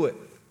 go do it.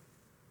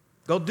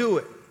 Go do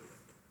it.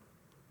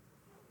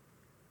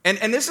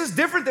 And this is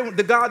different than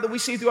the God that we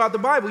see throughout the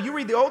Bible. You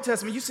read the Old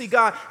Testament, you see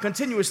God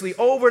continuously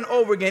over and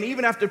over again,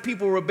 even after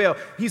people rebel.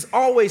 He's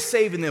always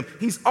saving them.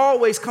 He's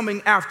always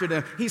coming after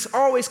them. He's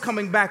always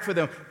coming back for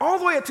them. All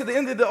the way up to the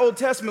end of the Old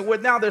Testament, where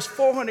now there's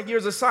 400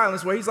 years of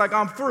silence, where he's like,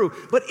 I'm through.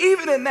 But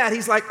even in that,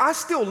 he's like, I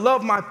still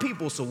love my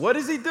people. So what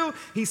does he do?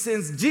 He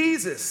sends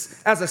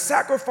Jesus as a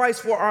sacrifice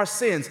for our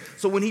sins.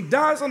 So when he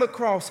dies on the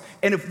cross,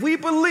 and if we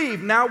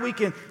believe, now we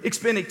can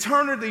spend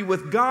eternity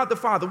with God the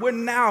Father. We're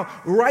now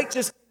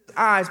righteous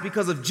eyes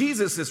because of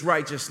Jesus'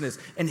 righteousness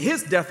and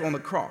his death on the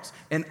cross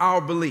and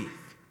our belief.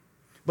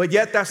 But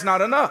yet that's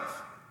not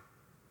enough.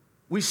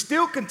 We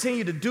still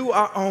continue to do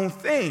our own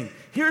thing.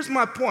 Here's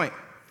my point.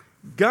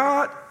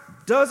 God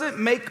doesn't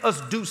make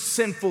us do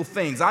sinful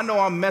things. I know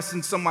I'm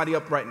messing somebody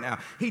up right now.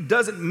 He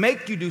doesn't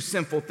make you do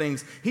sinful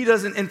things. He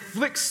doesn't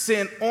inflict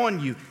sin on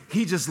you.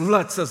 He just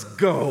lets us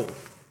go.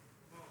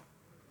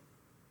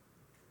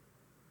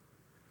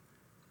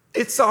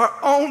 It's our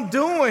own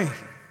doing.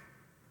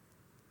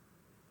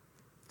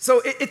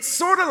 So it's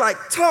sort of like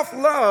tough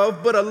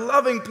love, but a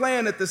loving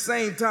plan at the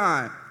same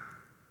time.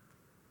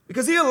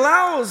 Because he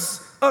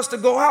allows us to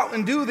go out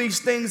and do these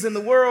things in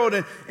the world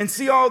and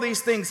see all these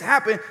things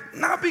happen,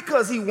 not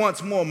because he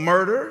wants more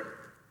murder.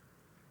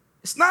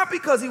 It's not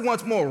because he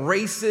wants more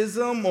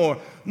racism or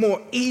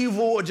more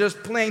evil or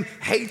just plain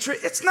hatred.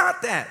 It's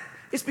not that.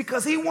 It's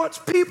because he wants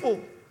people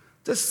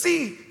to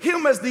see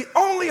him as the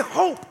only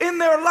hope in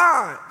their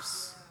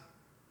lives.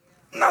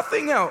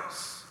 Nothing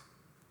else.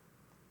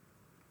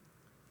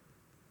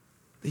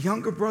 The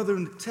younger brother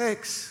in the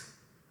text,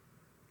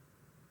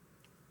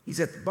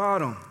 he's at the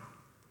bottom.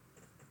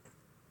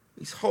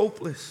 He's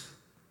hopeless.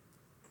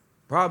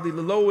 Probably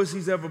the lowest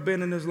he's ever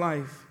been in his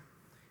life.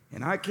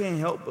 And I can't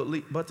help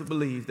but to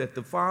believe that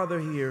the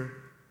father here,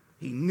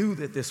 he knew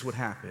that this would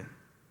happen.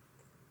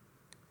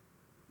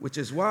 Which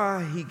is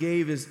why he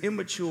gave his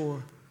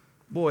immature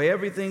boy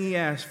everything he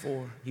asked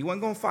for. He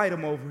wasn't going to fight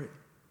him over it.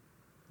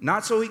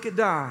 Not so he could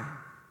die,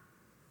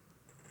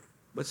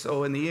 but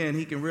so in the end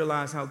he can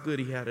realize how good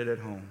he had it at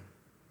home.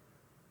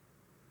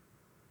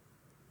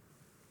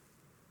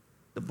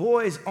 The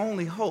boy's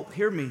only hope,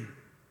 hear me,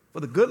 for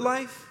the good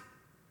life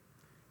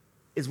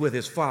is with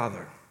his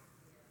father.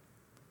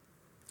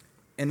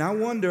 And I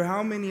wonder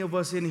how many of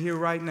us in here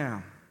right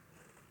now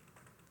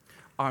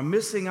are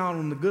missing out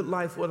on the good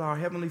life with our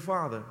Heavenly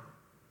Father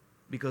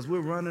because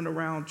we're running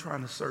around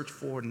trying to search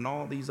for it and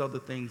all these other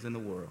things in the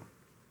world.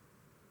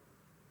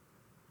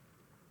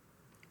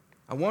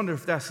 I wonder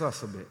if that's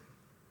us a bit.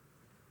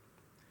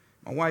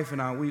 My wife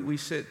and I, we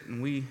sit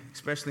and we,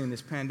 especially in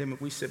this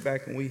pandemic, we sit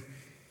back and we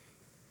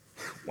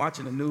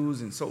watching the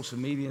news and social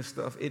media and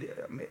stuff.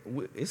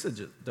 It's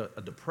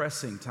a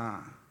depressing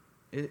time.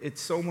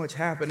 It's so much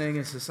happening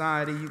in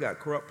society. You got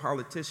corrupt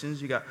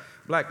politicians. You got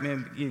black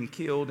men getting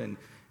killed and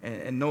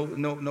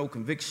no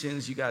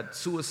convictions. You got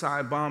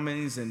suicide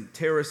bombings and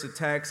terrorist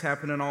attacks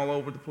happening all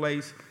over the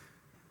place.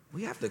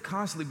 We have to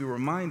constantly be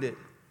reminded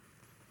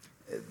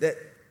that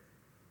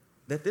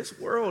this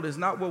world is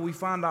not where we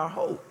find our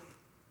hope.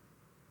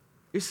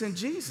 It's in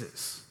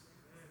Jesus.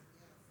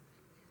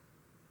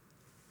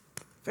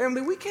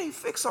 Family, we can't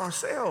fix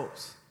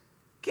ourselves.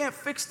 Can't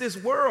fix this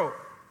world,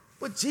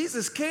 but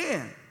Jesus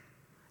can.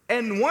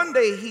 And one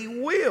day he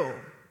will.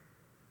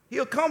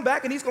 He'll come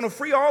back and he's going to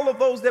free all of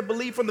those that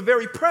believe from the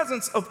very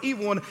presence of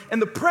evil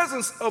and the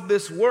presence of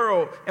this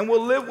world, and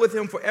will live with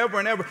him forever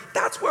and ever.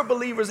 That's where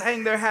believers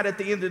hang their hat at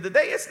the end of the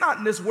day. It's not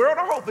in this world.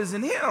 Our hope is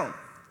in him.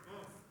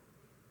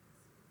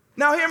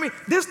 Now hear me,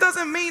 this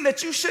doesn't mean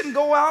that you shouldn't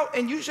go out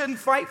and you shouldn't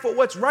fight for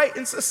what's right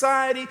in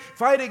society,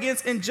 fight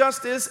against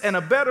injustice and a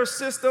better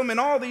system and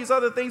all these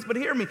other things, but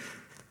hear me,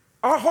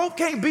 our hope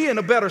can't be in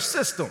a better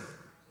system.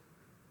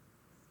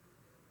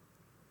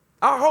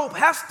 Our hope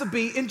has to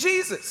be in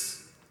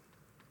Jesus.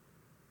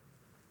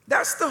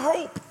 That's the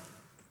hope.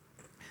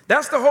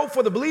 That's the hope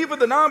for the believer,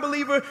 the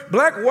non-believer,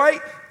 black,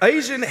 white,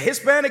 Asian,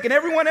 Hispanic, and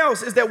everyone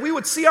else, is that we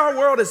would see our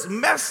world as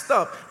messed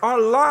up, our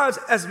lives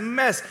as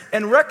mess,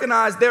 and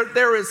recognize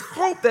there is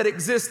hope that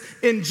exists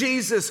in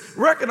Jesus.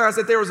 Recognize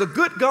that there is a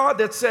good God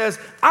that says,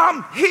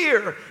 I'm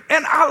here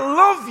and I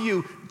love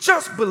you.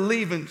 Just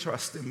believe and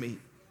trust in me.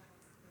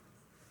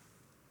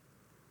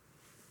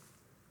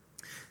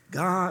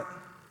 God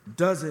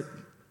doesn't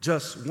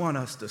just want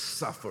us to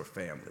suffer,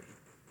 family.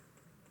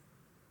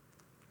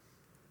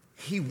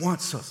 He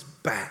wants us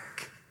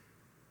back.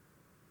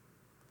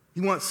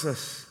 He wants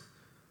us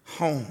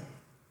home.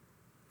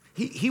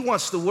 He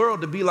wants the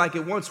world to be like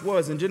it once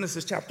was in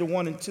Genesis chapter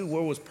 1 and 2,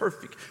 where it was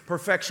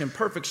perfection,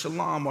 perfect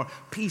shalom, or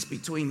peace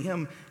between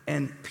him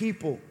and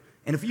people.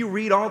 And if you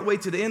read all the way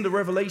to the end of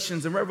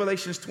Revelations, in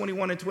Revelations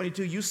 21 and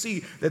 22, you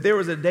see that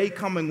there is a day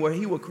coming where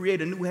he will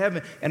create a new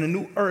heaven and a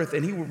new earth,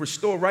 and he will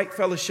restore right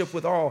fellowship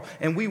with all,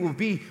 and we will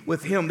be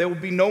with him. There will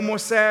be no more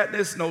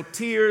sadness, no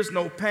tears,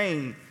 no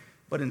pain.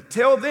 But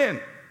until then,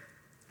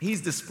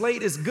 he's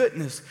displayed his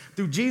goodness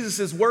through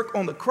Jesus' work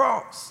on the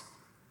cross.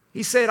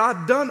 He said,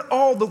 I've done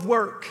all the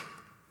work.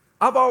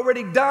 I've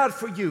already died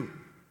for you.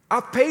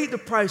 I've paid the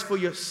price for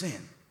your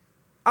sin.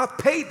 I've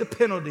paid the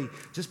penalty.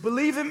 Just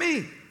believe in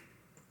me.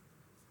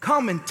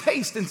 Come and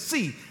taste and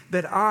see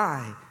that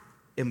I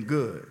am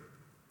good.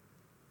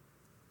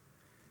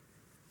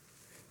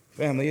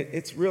 Family,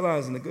 it's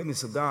realizing the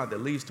goodness of God that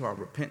leads to our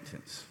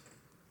repentance.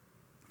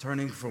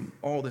 Turning from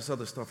all this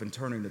other stuff and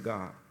turning to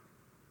God.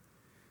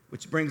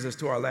 Which brings us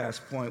to our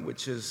last point,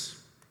 which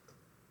is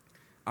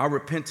our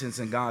repentance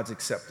and God's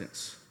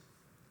acceptance.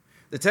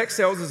 The text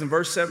tells us in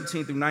verse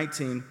 17 through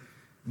 19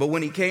 But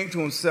when he came to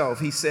himself,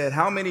 he said,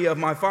 how many of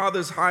my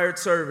father's hired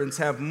servants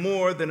have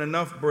more than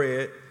enough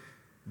bread,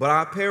 but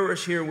I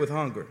perish here with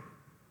hunger?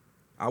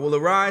 I will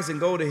arise and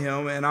go to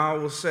him, and I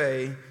will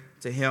say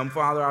to him,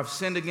 Father, I've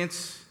sinned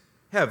against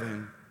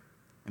heaven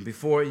and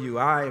before you.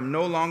 I am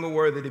no longer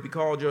worthy to be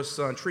called your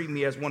son. Treat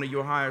me as one of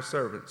your hired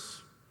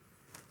servants.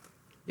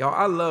 Y'all,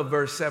 I love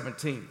verse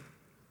 17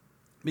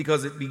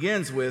 because it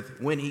begins with,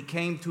 when he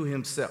came to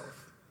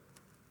himself.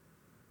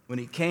 When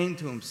he came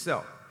to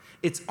himself.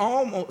 It's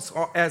almost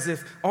as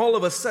if all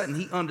of a sudden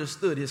he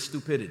understood his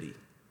stupidity.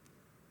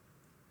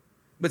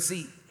 But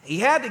see, he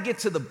had to get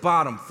to the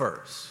bottom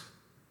first.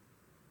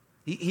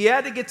 He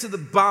had to get to the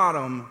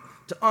bottom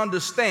to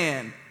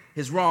understand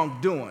his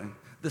wrongdoing.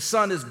 The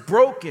son is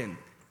broken.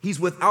 He's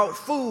without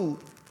food.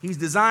 He's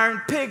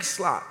desiring pig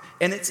slop.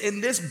 And it's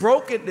in this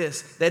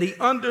brokenness that he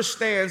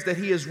understands that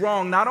he is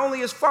wrong. Not only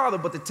his father,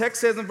 but the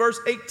text says in verse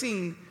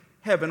 18,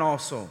 heaven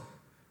also.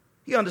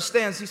 He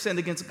understands he sinned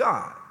against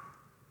God.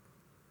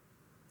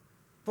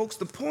 Folks,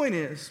 the point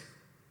is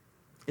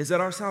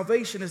that our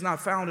salvation is not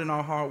found in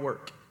our hard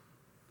work.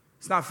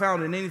 It's not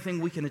found in anything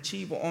we can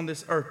achieve on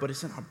this earth, but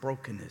it's in our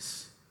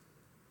brokenness.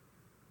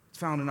 It's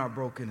found in our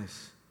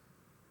brokenness.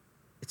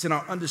 It's in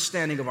our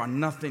understanding of our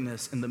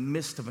nothingness in the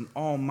midst of an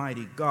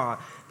almighty God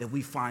that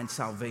we find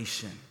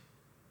salvation.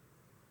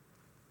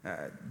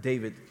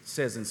 David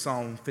says in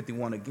Psalm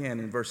 51 again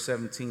in verse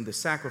 17, the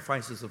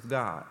sacrifices of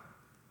God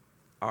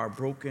are a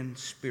broken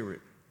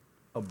spirit,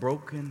 a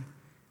broken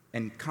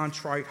and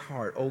contrite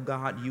heart, O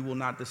God, you will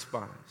not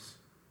despise.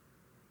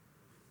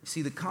 You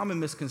see, the common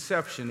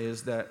misconception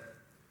is that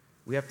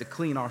we have to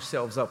clean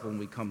ourselves up when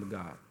we come to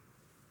God.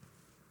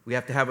 We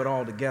have to have it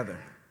all together.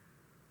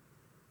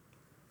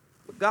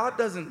 But God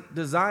doesn't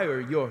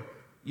desire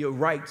your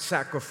right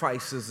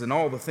sacrifices and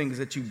all the things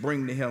that you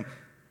bring to him.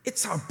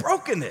 It's our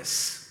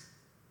brokenness.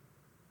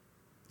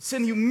 It's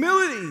in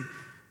humility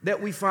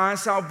that we find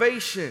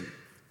salvation.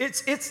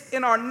 It's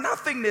in our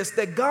nothingness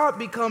that God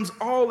becomes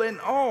all in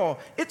all.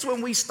 It's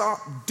when we stop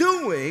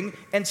doing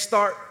and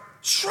start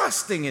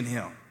trusting in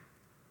him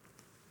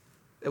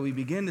that we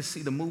begin to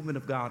see the movement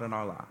of God in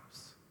our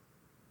lives.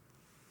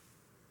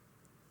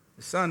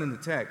 The son in the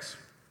text,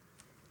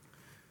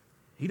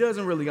 he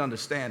doesn't really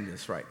understand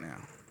this right now.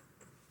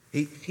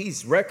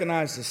 He's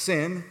recognized the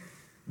sin,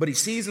 but he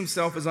sees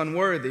himself as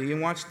unworthy.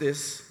 And watch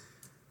this.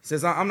 He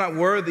says, I'm not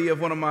worthy of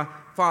one of my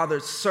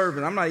father's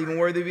servants. I'm not even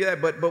worthy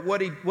of that. But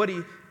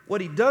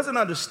what he doesn't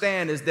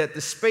understand is that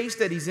the space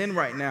that he's in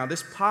right now,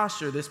 this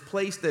posture, this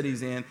place that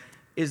he's in,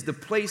 is the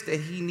place that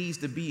he needs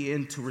to be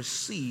in to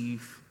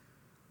receive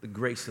the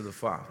grace of the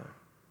Father.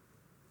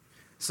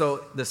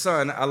 So the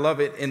son, I love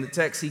it in the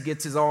text, he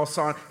gets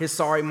his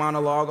sorry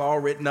monologue all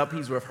written up.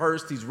 He's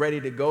rehearsed. He's ready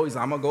to go.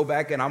 I'm going to go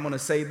back and I'm going to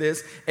say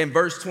this. In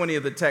verse 20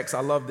 of the text, I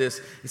love this.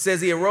 It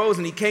says, he arose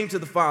and he came to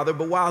the father,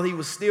 but while he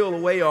was still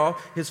a way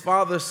off, his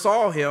father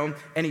saw him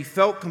and he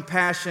felt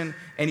compassion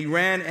and he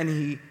ran and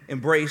he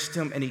embraced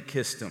him and he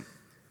kissed him.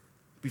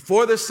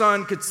 Before the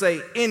son could say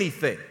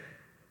anything,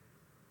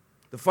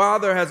 the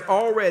father has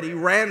already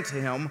ran to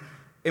him,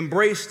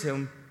 embraced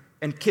him,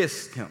 and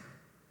kissed him.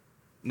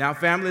 Now,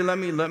 family, let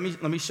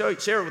me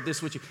share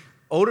this with you.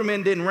 Older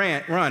men didn't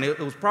run. It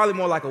was probably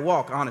more like a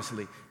walk,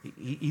 honestly.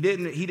 They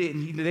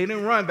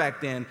didn't run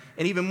back then,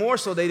 and even more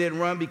so, they didn't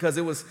run because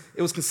it was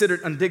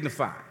considered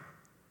undignified.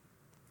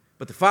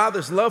 But the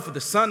father's love for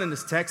the son in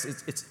this text,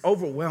 it's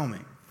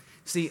overwhelming.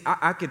 See,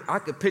 I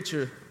could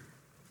picture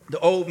the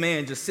old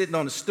man just sitting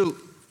on the stoop.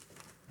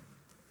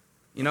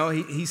 You know,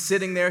 he's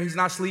sitting there. He's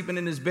not sleeping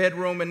in his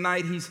bedroom at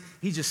night. He's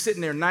just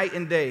sitting there night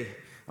and day.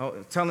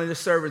 Telling the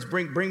servants,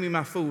 bring me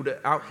my food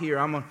out here.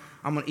 I'm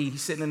gonna eat.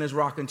 He's sitting in his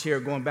rocking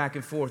chair going back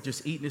and forth,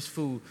 just eating his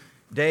food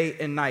day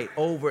and night,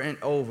 over and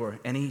over.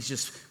 And he's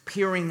just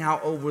peering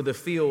out over the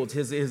fields,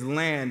 his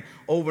land,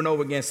 over and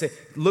over again,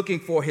 looking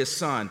for his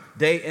son,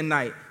 day and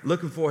night,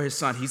 looking for his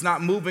son. He's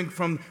not moving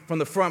from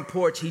the front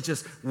porch. He's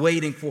just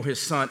waiting for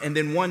his son. And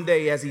then one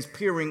day, as he's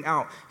peering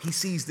out, he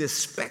sees this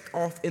speck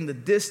off in the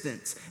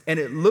distance, and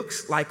it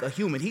looks like a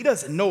human. He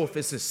doesn't know if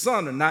it's his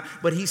son or not,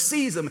 but he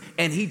sees him,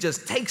 and he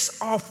just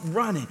takes off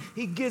running.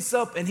 He gets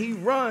up, and he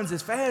runs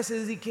as fast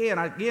as he can.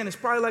 Again, it's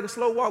probably like a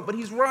slow walk, but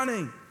he's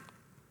running.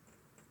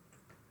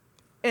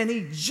 And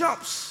he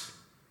jumps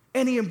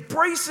and he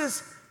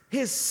embraces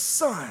his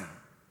son.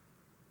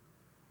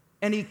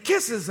 And he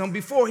kisses him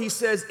before he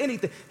says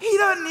anything. He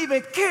doesn't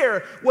even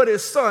care what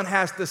his son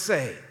has to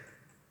say.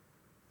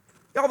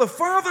 Y'all, the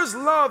father's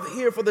love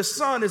here for the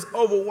son is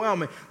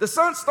overwhelming. The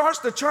son starts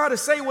to try to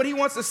say what he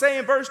wants to say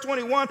in verse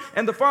 21,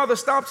 and the father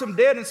stops him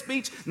dead in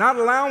speech, not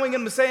allowing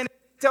him to say anything.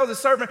 Tells his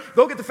servant,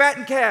 go get the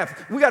fattened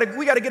calf. We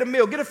gotta get a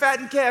meal. Get a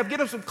fattened calf. Get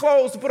him some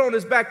clothes to put on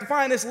his back, to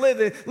find this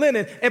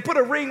linen, and put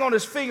a ring on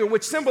his finger,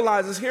 which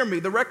symbolizes, hear me,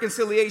 the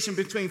reconciliation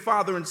between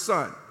father and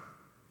son.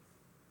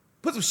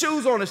 Put some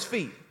shoes on his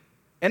feet.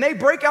 And they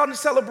break out in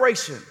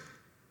celebration.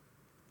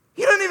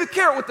 He doesn't even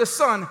care what the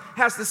son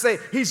has to say.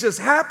 He's just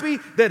happy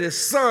that his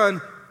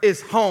son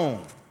is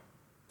home.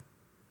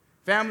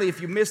 Family, if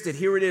you missed it,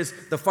 here it is.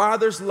 The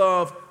father's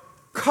love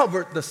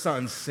covered the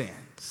son's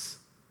sins.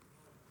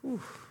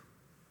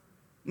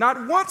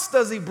 Not once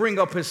does he bring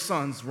up his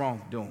son's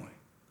wrongdoing.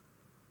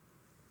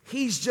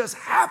 He's just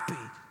happy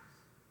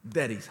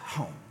that he's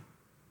home.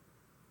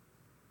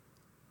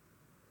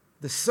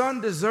 The son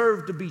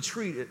deserved to be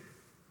treated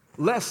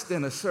less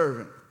than a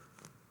servant,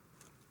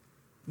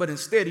 but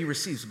instead he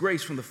receives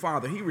grace from the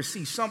Father. He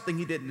receives something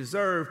he didn't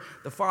deserve.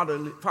 The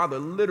Father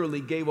literally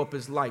gave up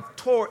his life,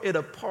 tore it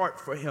apart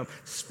for him,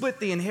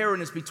 split the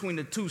inheritance between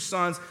the two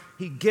sons.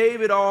 He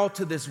gave it all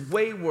to this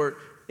wayward,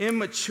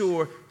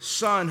 immature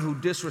son who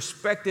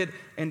disrespected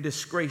and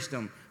disgraced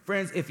him.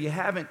 Friends, if you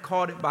haven't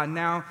caught it by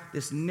now,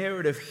 this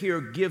narrative here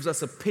gives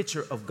us a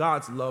picture of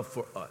God's love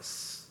for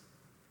us.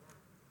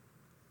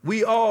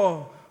 We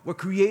all were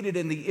created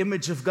in the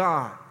image of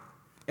God,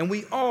 and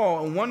we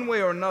all, in one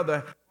way or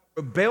another,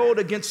 rebelled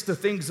against the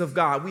things of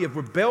God. We have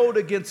rebelled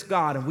against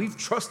God, and we've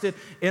trusted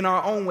in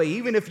our own way.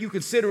 Even if you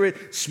consider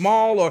it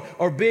small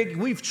or big,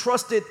 we've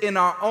trusted in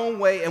our own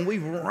way, and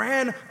we've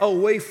ran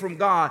away from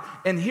God.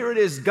 And here it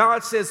is.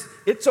 God says,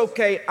 it's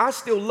okay. I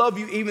still love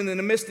you even in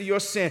the midst of your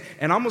sin,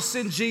 and I'm going to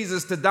send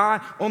Jesus to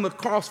die on the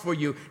cross for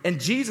you. And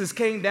Jesus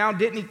came down,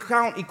 didn't he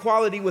count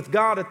equality with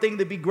God a thing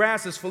to be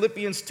grasped, as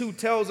Philippians 2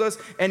 tells us,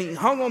 and he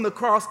hung on the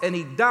cross, and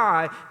he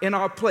died in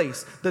our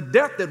place. The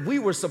death that we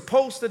were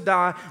supposed to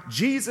die,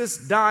 Jesus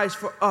dies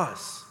for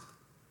us.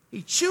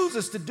 He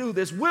chooses to do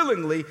this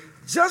willingly,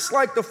 just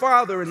like the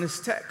Father in this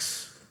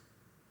text.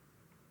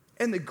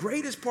 And the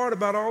greatest part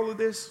about all of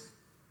this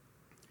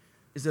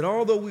is that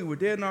although we were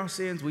dead in our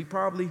sins, we've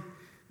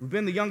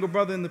been the younger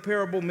brother in the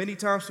parable many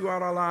times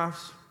throughout our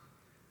lives,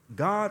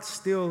 God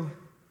still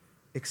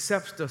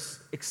accepts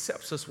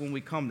us when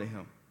we come to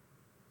him,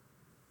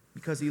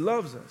 because he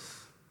loves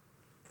us,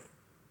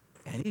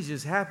 and he's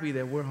just happy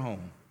that we're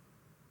home.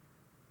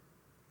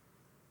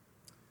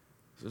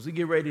 So as we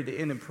get ready to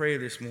end in prayer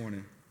this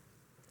morning,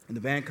 and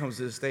the band comes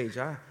to the stage,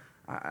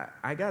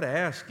 I got to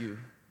ask you,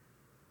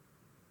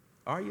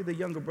 are you the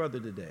younger brother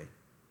today?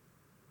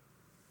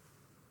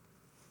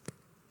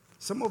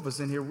 Some of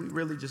us in here, we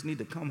really just need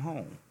to come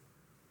home.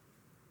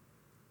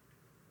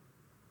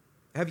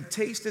 Have you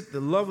tasted the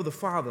love of the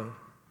Father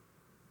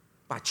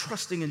by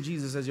trusting in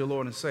Jesus as your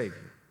Lord and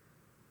Savior?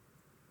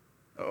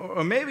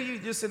 Or maybe you're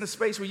just in a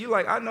space where you're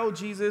like, I know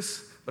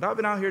Jesus, but I've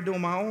been out here doing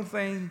my own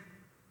thing,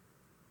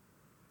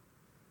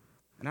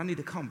 and I need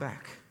to come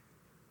back.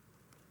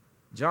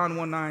 John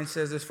 1:9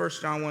 says this, 1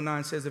 John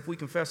 1:9 says, if we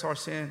confess our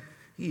sin,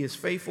 he is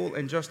faithful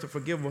and just to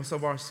forgive us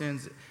of our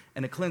sins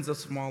and to cleanse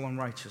us from all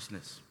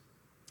unrighteousness.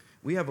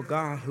 We have a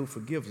God who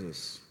forgives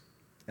us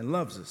and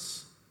loves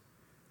us.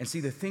 And see,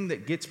 the thing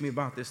that gets me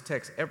about this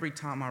text every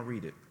time I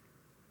read it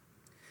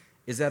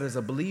is that as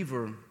a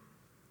believer,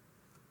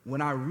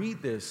 when I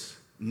read this,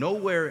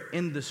 nowhere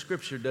in the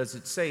scripture does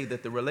it say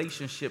that the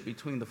relationship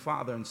between the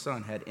Father and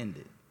Son had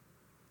ended.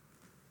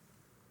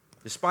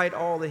 Despite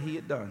all that he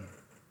had done,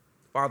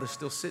 the Father's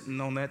still sitting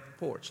on that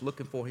porch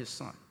looking for his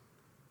Son.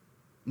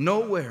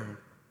 Nowhere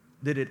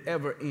did it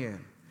ever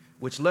end,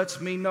 which lets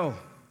me know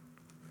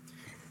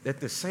that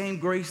the same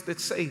grace that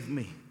saved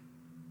me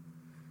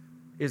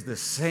is the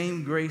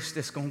same grace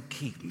that's going to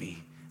keep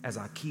me as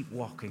I keep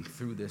walking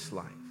through this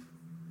life.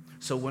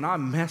 So when I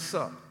mess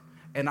up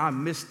and I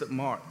miss the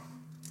mark,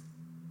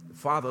 the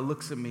Father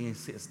looks at me and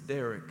says,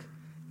 Derek,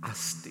 I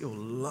still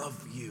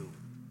love you.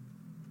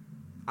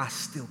 I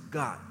still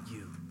got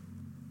you.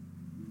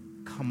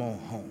 Come on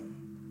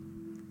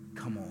home.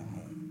 Come on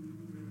home.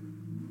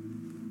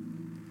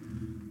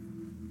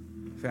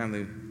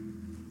 Family,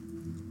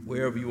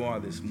 wherever you are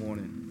this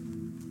morning,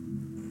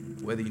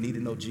 whether you need to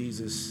know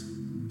Jesus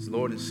as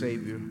Lord and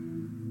Savior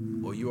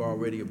or you're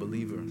already a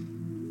believer,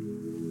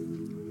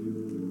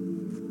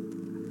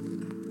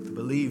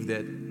 believe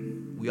that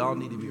we all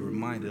need to be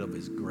reminded of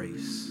his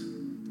grace.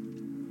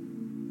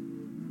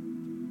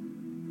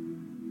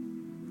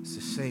 It's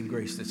the same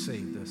grace that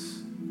saved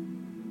us.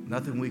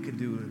 Nothing we can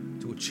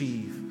do to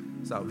achieve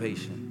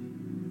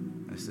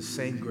salvation. It's the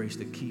same grace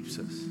that keeps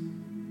us.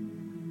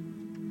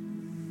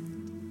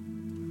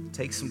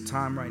 Take some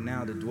time right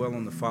now to dwell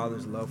on the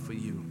Father's love for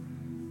you.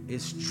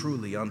 It's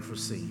truly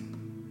unforeseen.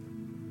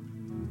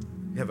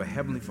 We have a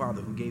Heavenly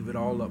Father who gave it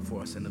all up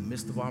for us in the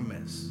midst of our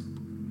mess.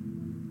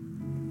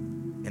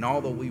 And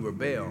although we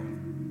rebel,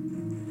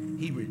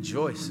 he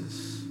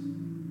rejoices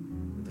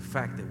with the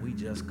fact that we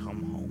just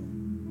come home.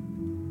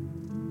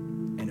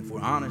 And if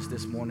we're honest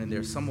this morning,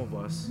 there's some of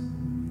us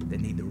that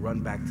need to run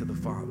back to the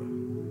Father.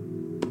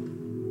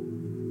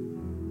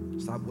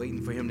 Stop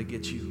waiting for him to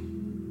get you.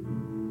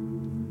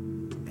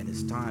 And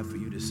it's time for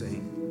you to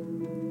say,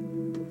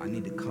 I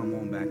need to come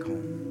on back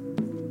home.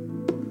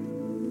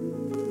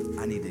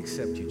 I need to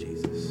accept you,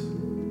 Jesus.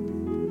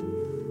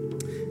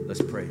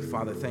 Let's pray.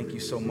 Father, thank you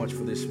so much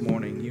for this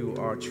morning. You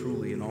are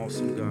truly an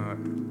awesome God.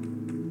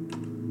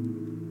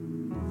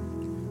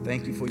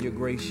 Thank you for your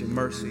grace, your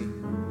mercy,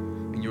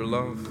 and your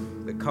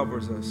love that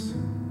covers us.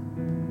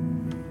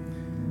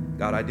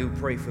 God, I do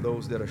pray for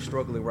those that are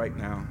struggling right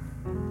now.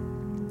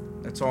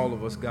 That's all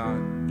of us,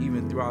 God,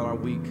 even throughout our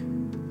week,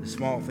 the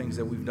small things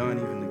that we've done,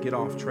 even to get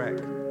off track,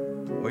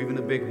 or even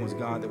the big ones,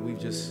 God, that we've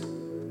just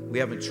We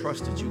haven't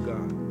trusted you,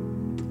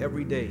 God.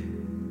 Every day,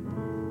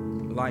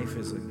 life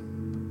is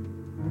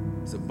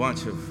a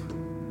bunch of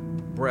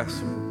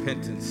breaths of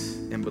repentance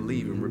and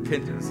believing,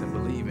 repentance and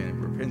believing,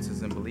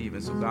 repentance and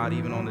believing. So God,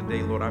 even on the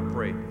day, Lord, I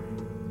pray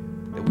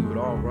that we would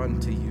all run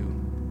to you,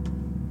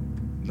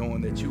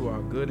 knowing that you are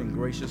a good and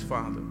gracious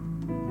Father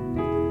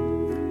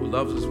who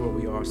loves us where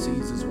we are,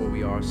 sees us where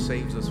we are,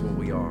 saves us where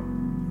we are.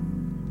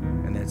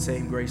 And that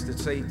same grace that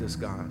saved us,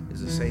 God,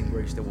 is the same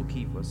grace that will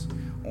keep us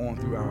on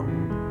throughout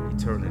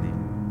eternity.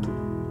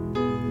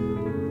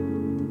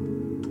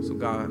 So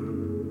God,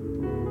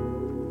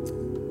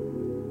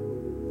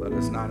 let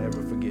us not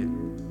ever forget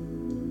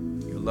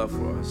your love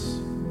for us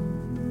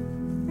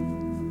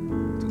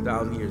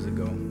 2,000 years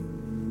ago,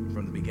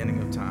 from the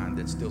beginning of time,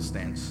 that still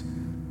stands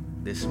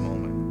this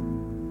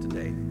moment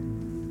today.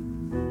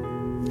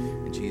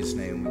 In Jesus'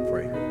 name we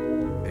pray.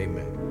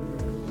 Amen.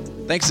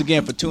 Thanks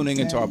again for tuning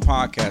into our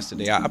podcast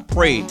today. I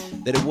pray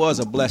that it was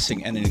a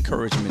blessing and an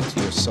encouragement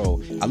to your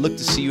soul. I look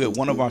to see you at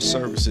one of our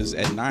services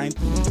at 9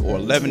 or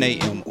 11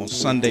 a.m. on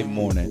Sunday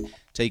morning.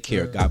 Take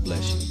care. God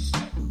bless you.